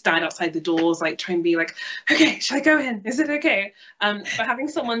literally I'd stand outside the doors, like try and be like, okay, should I go in? Is it okay? But having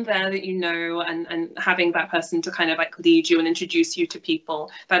someone there that you know and having that person to kind of like lead you and introduce you to people,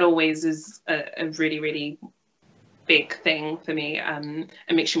 that always is a really, really big thing for me, and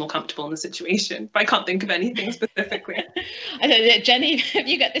makes you more comfortable in the situation. But I can't think of anything specifically. Jenny, have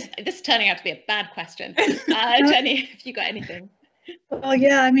you got this? This is turning out to be a bad question. Jenny, have you got anything? Well,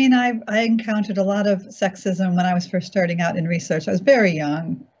 yeah, I mean, I encountered a lot of sexism when I was first starting out in research. I was very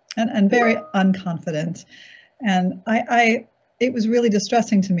young and very unconfident, and it was really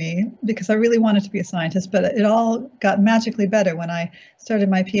distressing to me because I really wanted to be a scientist, but it all got magically better when I started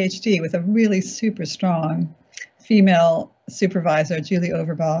my PhD with a really super strong female supervisor, Julie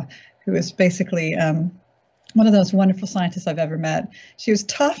Overbaugh, who is basically one of those wonderful scientists I've ever met. She was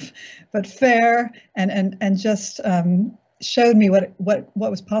tough but fair and just showed me what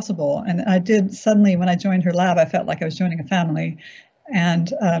was possible. And I did suddenly, when I joined her lab, I felt like I was joining a family.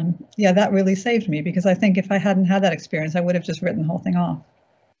 And yeah, that really saved me, because I think if I hadn't had that experience, I would have just written the whole thing off.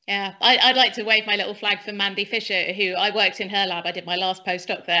 Yeah, I'd like to wave my little flag for Mandy Fisher, who I worked in her lab. I did my last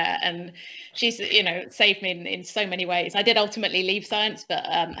postdoc there, and she's, you know, saved me in so many ways. I did ultimately leave science, but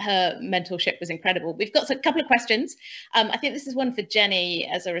her mentorship was incredible. We've got a couple of questions. I think this is one for Jenny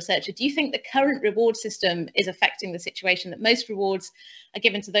as a researcher. Do you think the current reward system is affecting the situation that most rewards are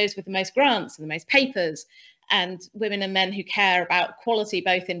given to those with the most grants and the most papers, and women and men who care about quality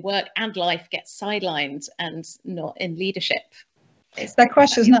both in work and life get sidelined and not in leadership? That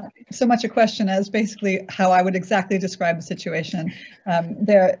question is not so much a question as basically how I would exactly describe the situation. And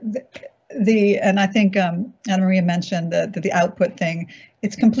I think Anne-Marie mentioned the output thing.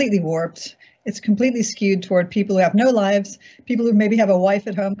 It's completely warped. It's completely skewed toward people who have no lives, people who maybe have a wife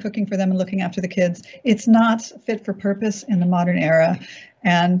at home cooking for them and looking after the kids. It's not fit for purpose in the modern era.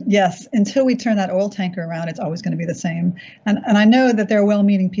 And yes, until we turn that oil tanker around, it's always going to be the same. And I know that there are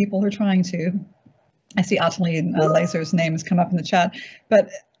well-meaning people who are trying to. I see Atali Laser's name has come up in the chat, but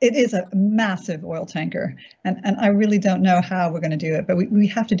it is a massive oil tanker. And I really don't know how we're going to do it, but we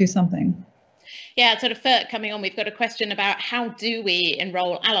have to do something. Yeah, sort of coming on, we've got a question about how do we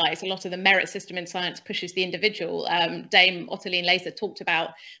enrol allies? A lot of the merit system in science pushes the individual. Dame Ottiline Laser talked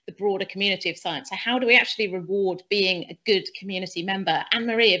about the broader community of science. So how do we actually reward being a good community member?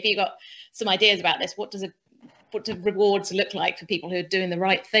 Anne-Marie, have you got some ideas about this? What do rewards look like for people who are doing the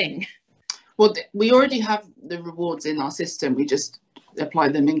right thing? Well, we already have the rewards in our system. We just apply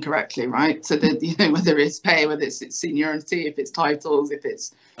them incorrectly, right? So that, you know, whether it's pay, whether it's seniority, if it's titles, if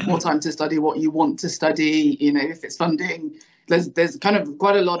it's more time to study what you want to study, you know, if it's funding, there's kind of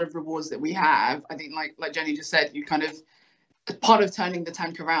quite a lot of rewards that we have. I think like Jenny just said, you kind of, part of turning the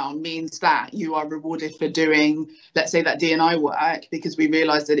tank around means that you are rewarded for doing, let's say, that D&I work, because we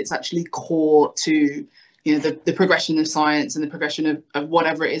realize that it's actually core to, you know, the progression of science and the progression of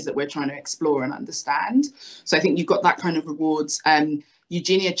whatever it is that we're trying to explore and understand. So I think you've got that kind of rewards.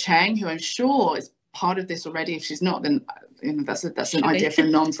 Eugenia Cheng, who I'm sure is part of this already. If she's not, then you know, that's an idea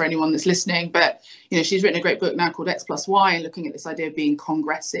for anyone that's listening. But you know, she's written a great book now called X+Y, and looking at this idea of being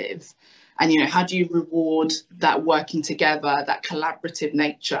congressive. And, you know, how do you reward that working together, that collaborative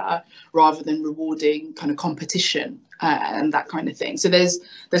nature, rather than rewarding kind of competition and that kind of thing? So there's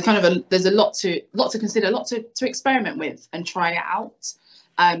kind of there's a lot to consider, a lot to experiment with and try out.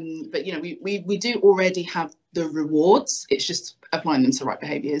 But, you know, we do already have the rewards. It's just applying them to the right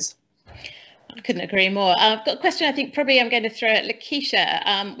behaviours. I couldn't agree more. I've got a question I think probably I'm going to throw at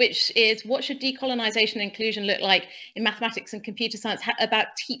Lakechia, which is, what should decolonisation and inclusion look like in mathematics and computer science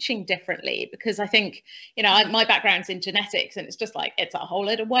about teaching differently? Because I think, you know, my background's in genetics, and it's just like, it's a whole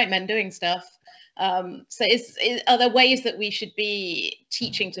load of white men doing stuff. So are there ways that we should be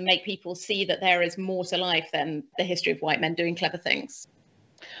teaching to make people see that there is more to life than the history of white men doing clever things?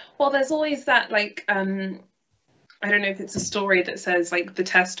 Well, there's always that, like, I don't know if it's a story that says, like, the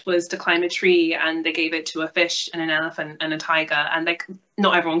test was to climb a tree and they gave it to a fish and an elephant and a tiger, and like,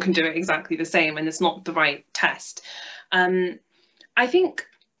 not everyone can do it exactly the same, and it's not the right test. I think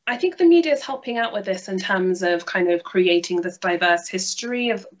the media is helping out with this in terms of kind of creating this diverse history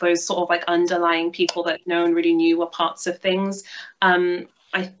of those sort of like underlying people that no one really knew were parts of things.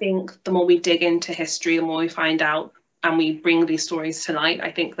 I think the more we dig into history, the more we find out and we bring these stories to light. I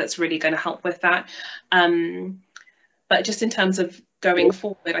think that's really going to help with that. But just in terms of going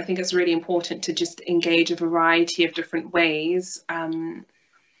forward, I think it's really important to just engage a variety of different ways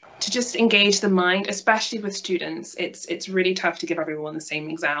to just engage the mind, especially with students. It's really tough to give everyone the same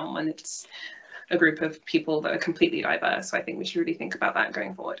exam when it's a group of people that are completely diverse. So I think we should really think about that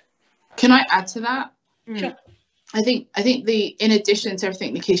going forward. Can I add to that? Sure. I think in addition to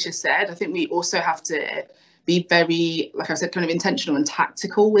everything Lakechia said, I think we also have to be very, like I said, kind of intentional and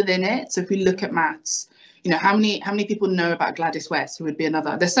tactical within it. So if we look at maths, you know, how many people know about Gladys West, who would be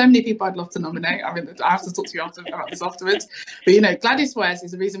another? There's so many people I'd love to nominate. I mean, I have to talk to you about this afterwards. But, you know, Gladys West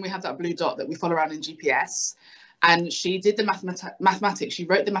is the reason we have that blue dot that we follow around in GPS. And she did the mathematics. She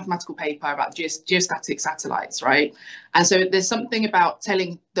wrote the mathematical paper about geostatic satellites, right? And so there's something about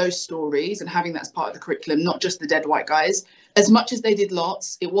telling those stories and having that as part of the curriculum, not just the dead white guys. As much as they did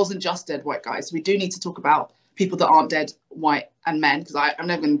lots, it wasn't just dead white guys. So we do need to talk about people that aren't dead white and men, because I'm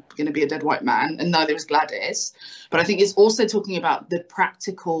never going to be a dead white man, and neither is Gladys. But I think it's also talking about the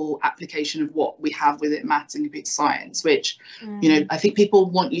practical application of what we have within maths and computer science, which, you know, I think people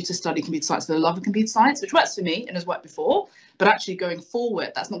want you to study computer science for the love of computer science, which works for me and has worked before, but actually going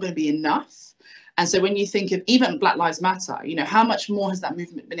forward, that's not going to be enough. And so when you think of even Black Lives Matter, you know, how much more has that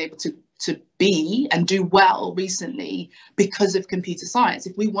movement been able to be and do well recently because of computer science?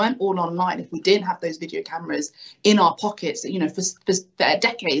 If we weren't all online, if we didn't have those video cameras in our pockets that, you know, for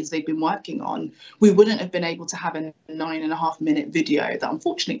decades they've been working on, we wouldn't have been able to have a 9.5-minute video that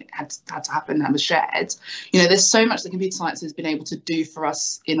unfortunately had to happen and was shared. You know, there's so much that computer science has been able to do for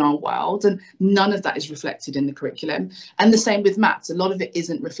us in our world, and none of that is reflected in the curriculum. And the same with maths. A lot of it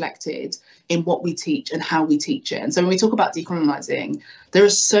isn't reflected in what we teach and how we teach it. And so when we talk about decolonising, there are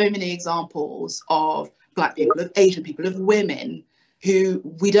so many examples of Black people, of Asian people, of women who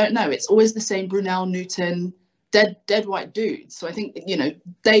we don't know. It's always the same Brunel, Newton, dead white dudes. So I think, you know,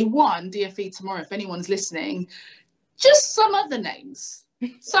 day one, DFE tomorrow, if anyone's listening, just some other names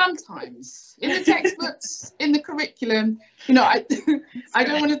Sometimes in the textbooks, in the curriculum, you know, I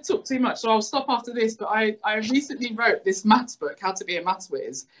don't want to talk too much, so I'll stop after this, but I recently wrote this maths book, How to Be a Maths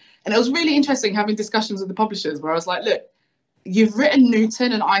Whiz, and it was really interesting having discussions with the publishers where I was like, look, you've written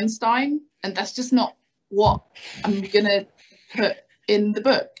Newton and Einstein, and that's just not what I'm gonna put in the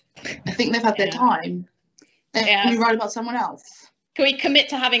book. I think they've had their time. Can you write about someone else? Can we commit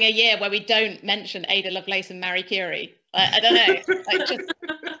to having a year where we don't mention Ada Lovelace and Marie Curie? I don't know, like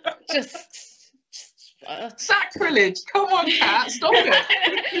just sacrilege. Come on, Kat, stop it.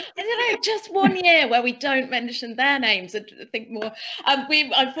 I don't know, just 1 year where we don't mention their names and think more.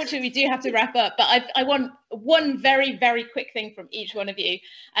 We unfortunately do have to wrap up, but I want one very, very quick thing from each one of you,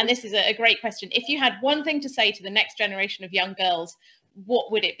 and this is a great question. If you had one thing to say to the next generation of young girls,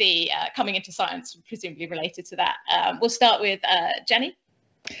 what would it be, coming into science, presumably related to that? We'll start with Jenny.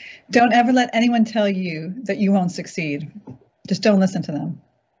 Don't ever let anyone tell you that you won't succeed. Just don't listen to them.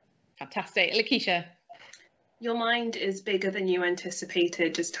 Fantastic. Lakechia. Your mind is bigger than you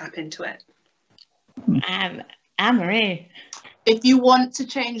anticipated. Just tap into it. And Anne-Marie. If you want to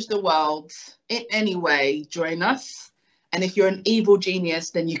change the world in any way, join us. And if you're an evil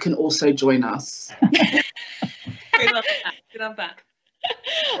genius, then you can also join us. We love that. We love that.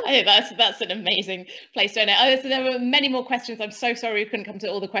 I think that's an amazing place to end it. There were many more questions. I'm so sorry we couldn't come to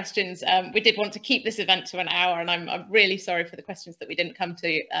all the questions. We did want to keep this event to an hour, and I'm really sorry for the questions that we didn't come to.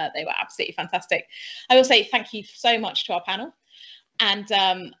 They were absolutely fantastic. I will say thank you so much to our panel. And,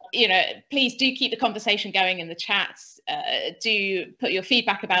 you know, please do keep the conversation going in the chats. Do put your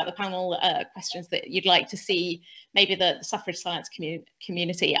feedback about the panel, questions that you'd like to see maybe the suffrage science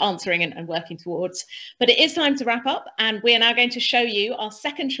community answering and working towards. But it is time to wrap up, and we are now going to show you our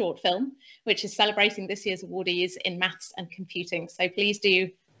second short film, which is celebrating this year's awardees in maths and computing. So please do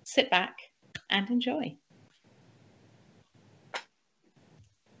sit back and enjoy.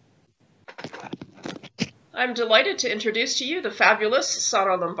 I'm delighted to introduce to you the fabulous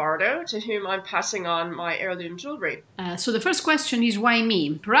Sara Lombardo, to whom I'm passing on my heirloom jewelry. So the first question is, why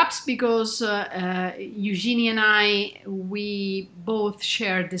me? Perhaps because Eugenie and I, we both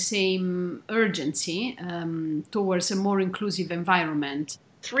share the same urgency towards a more inclusive environment.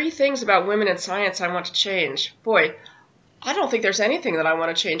 3 things about women in science I want to change. Boy, I don't think there's anything that I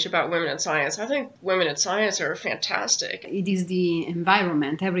want to change about women in science. I think women in science are fantastic. It is the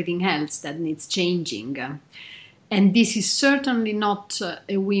environment, everything else, that needs changing. And this is certainly not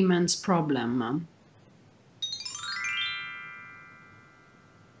a women's problem.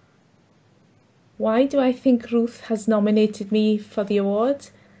 Why do I think Ruth has nominated me for the award?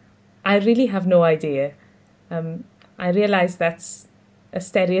 I really have no idea. I realise that's a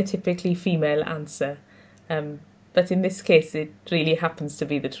stereotypically female answer. But in this case, it really happens to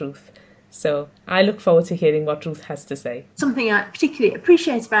be the truth. So I look forward to hearing what Ruth has to say. Something I particularly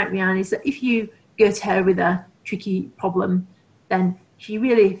appreciate about Rhiannon is that if you go to her with a tricky problem, then she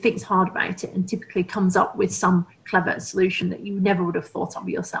really thinks hard about it and typically comes up with some clever solution that you never would have thought of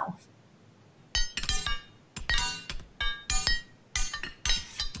yourself.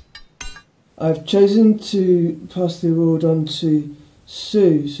 I've chosen to pass the award on to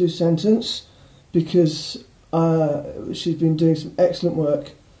Sue Sentence, because she's been doing some excellent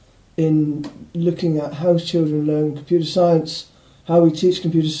work in looking at how children learn computer science, how we teach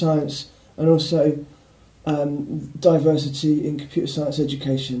computer science, and also diversity in computer science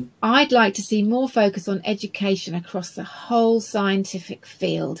education. I'd like to see more focus on education across the whole scientific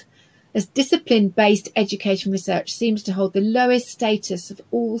field, as discipline-based education research seems to hold the lowest status of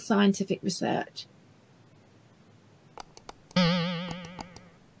all scientific research.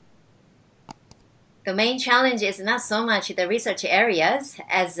 The main challenge is not so much the research areas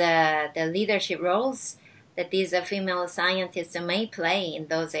as the leadership roles that these female scientists may play in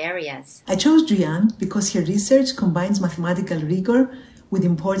those areas. I chose Jeanne because her research combines mathematical rigor with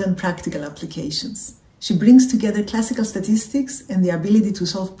important practical applications. She brings together classical statistics and the ability to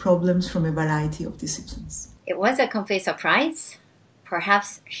solve problems from a variety of disciplines. It was a complete surprise.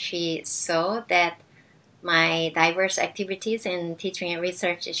 Perhaps she saw that my diverse activities in teaching and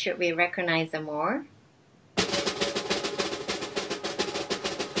research should be recognized more.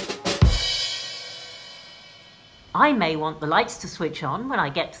 I may want the lights to switch on when I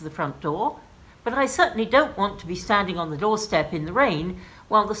get to the front door, but I certainly don't want to be standing on the doorstep in the rain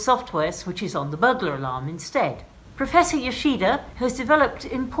while the software switches on the burglar alarm instead. Professor Yoshida has developed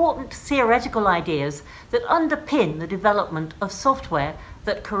important theoretical ideas that underpin the development of software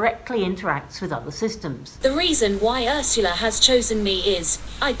that correctly interacts with other systems. The reason why Ursula has chosen me is,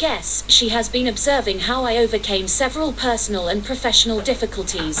 I guess, she has been observing how I overcame several personal and professional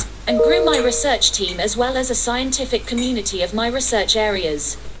difficulties, and grew my research team as well as a scientific community of my research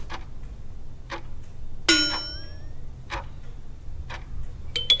areas.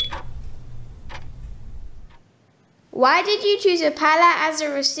 Why did you choose Apala as a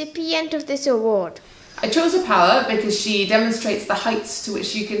recipient of this award? I chose Apala because she demonstrates the heights to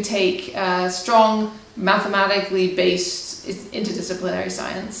which you can take strong, mathematically based interdisciplinary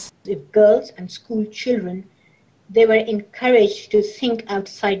science. If girls and school children, they were encouraged to think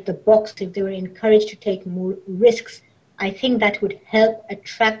outside the box, if they were encouraged to take more risks, I think that would help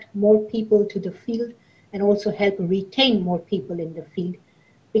attract more people to the field and also help retain more people in the field,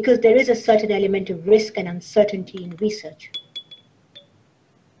 because there is a certain element of risk and uncertainty in research.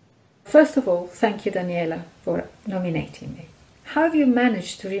 First of all, thank you, Daniela, for nominating me. How have you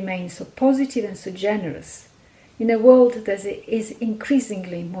managed to remain so positive and so generous in a world that is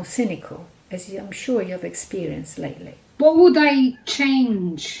increasingly more cynical, as I'm sure you have experienced lately? What would I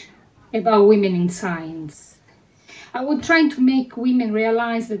change about women in science? I would try to make women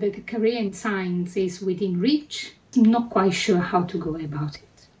realize that the career in science is within reach. I'm not quite sure how to go about it.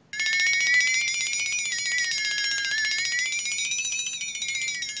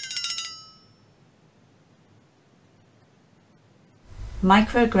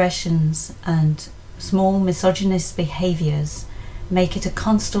 Microaggressions and small misogynist behaviours make it a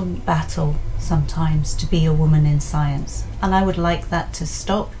constant battle sometimes to be a woman in science, and I would like that to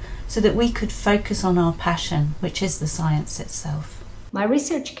stop so that we could focus on our passion, which is the science itself. My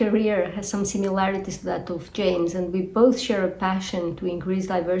research career has some similarities to that of Jane's, and we both share a passion to increase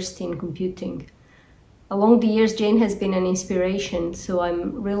diversity in computing. Along the years, Jane has been an inspiration, so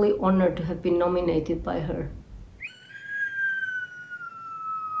I'm really honoured to have been nominated by her.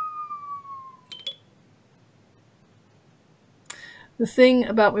 The thing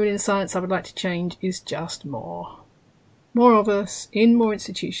about women in science I would like to change is just more. More of us, in more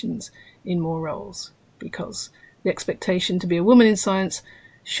institutions, in more roles. Because the expectation to be a woman in science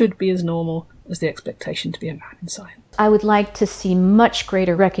should be as normal as the expectation to be a man in science. I would like to see much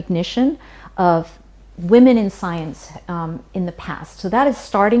greater recognition of women in science in the past. So that is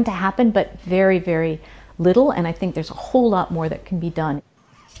starting to happen, but very, very little. And I think there's a whole lot more that can be done.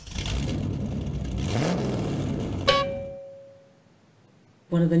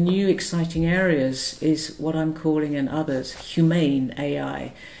 One of the new exciting areas is what I'm calling in others humane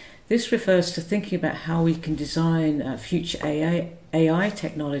AI. This refers to thinking about how we can design future AI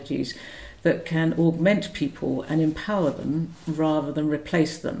technologies that can augment people and empower them rather than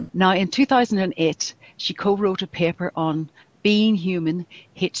replace them. Now, in 2008, she co-wrote a paper on Being Human,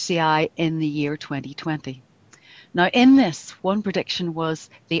 HCI in the year 2020. Now, in this, one prediction was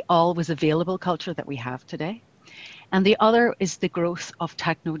the always available culture that we have today. And the other is the growth of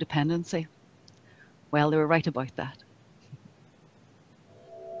techno-dependency. Well, they were right about that.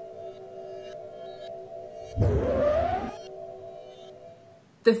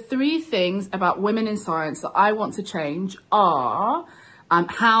 The three things about women in science that I want to change are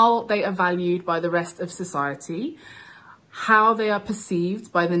how they are valued by the rest of society, how they are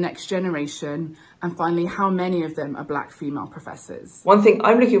perceived by the next generation, and finally, how many of them are black female professors. One thing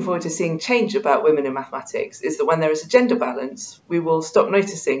I'm looking forward to seeing change about women in mathematics is that when there is a gender balance, we will stop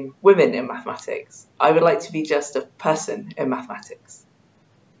noticing women in mathematics. I would like to be just a person in mathematics.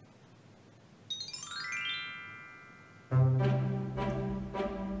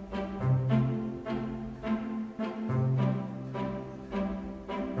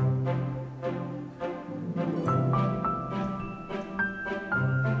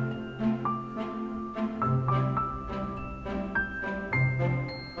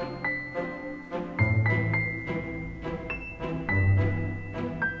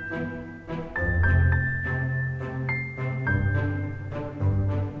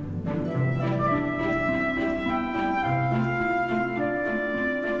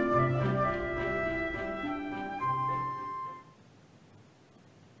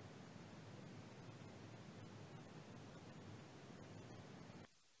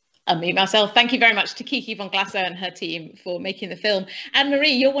 Me, myself, thank you very much to Kiki von Glasso and her team for making the film.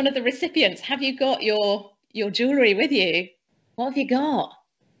 Anne-Marie, you're one of the recipients. Have you got your jewellery with you? What have you got?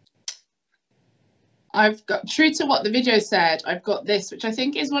 I've got, true to what the video said, I've got this, which I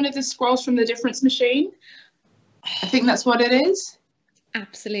think is one of the scrolls from the difference machine. I think that's what it is.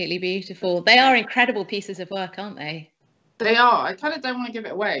 Absolutely beautiful. They are incredible pieces of work, aren't they? They are. I kind of don't want to give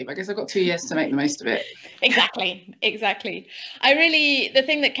it away, but I guess I've got 2 years to make the most of it. Exactly. The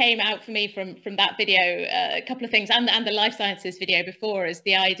thing that came out for me from that video, a couple of things, and the life sciences video before, is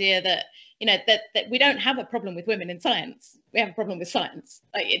the idea that, you know, that we don't have a problem with women in science. We have a problem with science.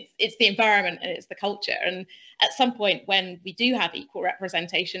 Like it's the environment and it's the culture. And at some point when we do have equal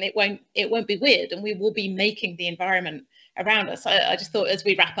representation, it won't be weird, and we will be making the environment around us. I just thought, as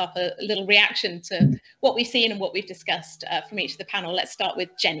we wrap up, a little reaction to what we've seen and what we've discussed from each of the panel. Let's start with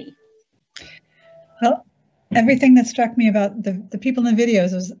Jenny. Well, everything that struck me about the people in the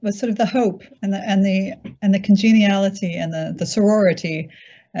videos was sort of the hope and the congeniality and the sorority,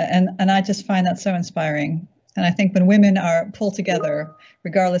 and I just find that so inspiring. And I think when women are pulled together,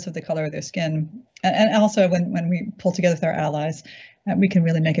 regardless of the color of their skin, and also when we pull together with our allies, we can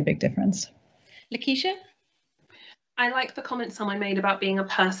really make a big difference. Lakechia? I like the comment someone made about being a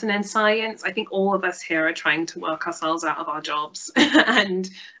person in science. I think all of us here are trying to work ourselves out of our jobs and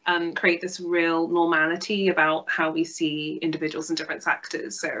create this real normality about how we see individuals in different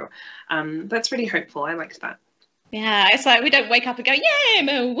sectors. So that's really hopeful. I liked that. Yeah, it's like we don't wake up and go, yeah, I'm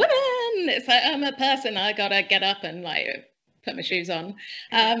a woman. It's like, I'm a person. I gotta get up and like put my shoes on.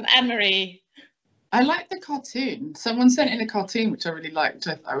 Anne-Marie. I like the cartoon. Someone sent in a cartoon which I really liked.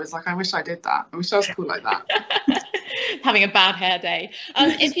 I was like, I wish I did that. I wish I was cool like that. Having a bad hair day.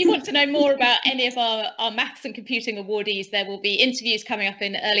 If you want to know more about any of our maths and computing awardees, there will be interviews coming up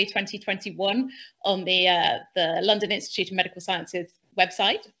in early 2021 on the London Institute of Medical Sciences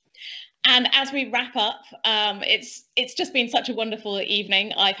website. And as we wrap up, it's just been such a wonderful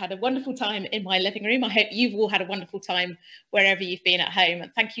evening. I've had a wonderful time in my living room. I hope you've all had a wonderful time wherever you've been at home.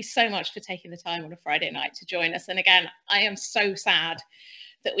 And thank you so much for taking the time on a Friday night to join us. And again, I am so sad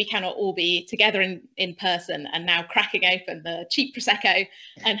that we cannot all be together in person and now cracking open the cheap Prosecco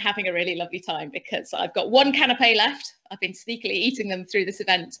and having a really lovely time, because I've got one canapé left. I've been sneakily eating them through this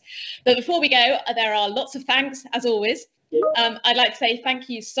event. But before we go, there are lots of thanks, as always. I'd like to say thank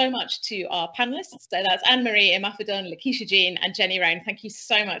you so much to our panellists. So that's Anne-Marie Imafidon, Lakechia Jeanne and Jenny Rohn. Thank you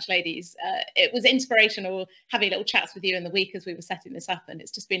so much, ladies. It was inspirational having little chats with you in the week as we were setting this up, and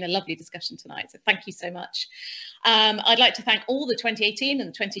it's just been a lovely discussion tonight. So thank you so much. I'd like to thank all the 2018 and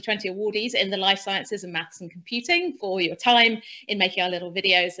the 2020 awardees in the life sciences and maths and computing for your time in making our little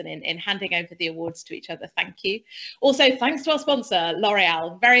videos and in handing over the awards to each other. Thank you. Also, thanks to our sponsor,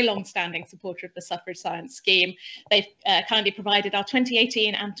 L'Oreal, very long-standing supporter of the Suffrage Science scheme. They've kindly provided our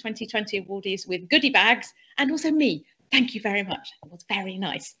 2018 and 2020 awardees with goodie bags, and also me. Thank you very much. It was very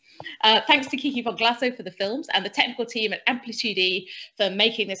nice. Thanks to Kiki von Glasso for the films and the technical team at Amplitude E for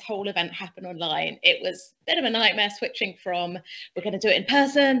making this whole event happen online. It was a bit of a nightmare switching from we're going to do it in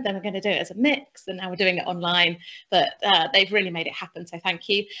person, then we're going to do it as a mix, and now we're doing it online. But they've really made it happen, so thank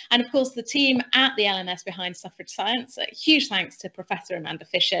you. And of course, the team at the LMS behind Suffrage Science. Huge thanks to Professor Amanda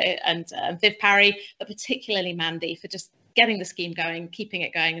Fisher and Viv Parry, but particularly Mandy, for just getting the scheme going, keeping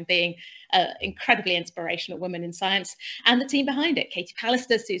it going, and being incredibly inspirational women in science, and the team behind it, Katie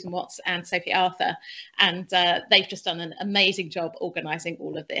Pallister, Susan Watts and Sophie Arthur. And they've just done an amazing job organising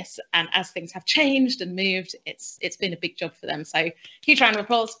all of this. And as things have changed and moved, it's been a big job for them. So huge round of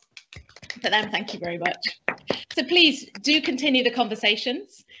applause for them. Thank you very much. So please do continue the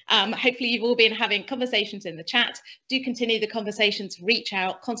conversations. Hopefully you've all been having conversations in the chat. Do continue the conversations, reach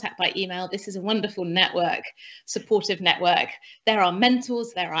out, contact by email. This is a wonderful network, supportive network. There are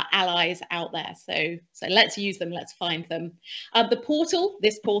mentors, there are allies out there. So let's use them, let's find them.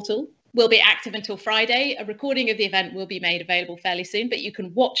 This portal will be active until Friday. A recording of the event will be made available fairly soon, but you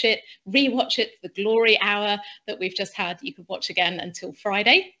can watch it, re-watch it, the glory hour that we've just had. You can watch again until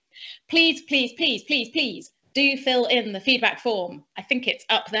Friday. Please, please, please, please, please, do fill in the feedback form. I think it's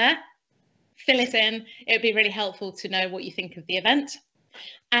up there. Fill it in. It would be really helpful to know what you think of the event.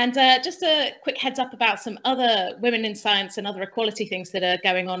 And just a quick heads up about some other women in science and other equality things that are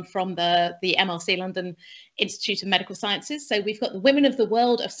going on from the MRC London Institute of Medical Sciences. So we've got the Women of the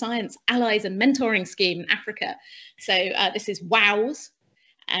World of Science Allies and Mentoring Scheme in Africa. So this is WOWS.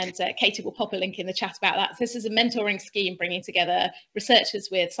 And Katie will pop a link in the chat about that. So this is a mentoring scheme bringing together researchers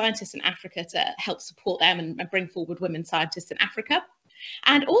with scientists in Africa to help support them and bring forward women scientists in Africa.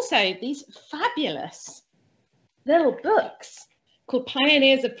 And also these fabulous little books called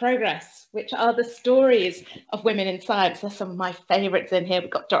Pioneers of Progress, which are the stories of women in science. There's some of my favourites in here. We've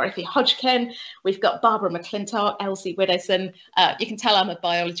got Dorothy Hodgkin, we've got Barbara McClintock, Elsie Widdowson. You can tell I'm a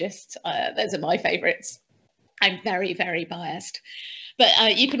biologist. Those are my favourites. I'm very, very biased.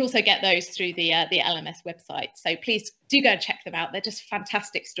 But you can also get those through the LMS website. So please do go and check them out. They're just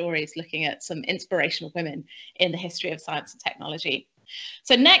fantastic stories looking at some inspirational women in the history of science and technology.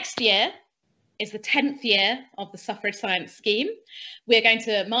 So next year is the 10th year of the Suffrage Science scheme. We're going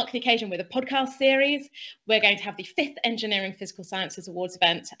to mark the occasion with a podcast series. We're going to have the 5th Engineering Physical Sciences Awards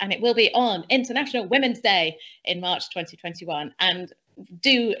event, and it will be on International Women's Day in March 2021. And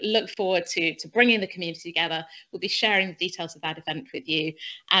do look forward to bringing the community together. We'll be sharing the details of that event with you,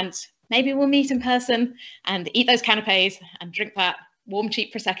 and maybe we'll meet in person and eat those canapes and drink that warm,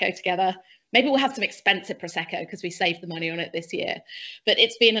 cheap Prosecco together. Maybe we'll have some expensive Prosecco because we saved the money on it this year. But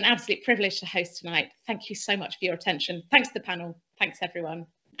it's been an absolute privilege to host tonight. Thank you so much for your attention. Thanks to the panel. Thanks, everyone.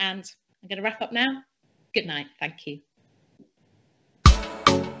 And I'm going to wrap up now. Good night. Thank you.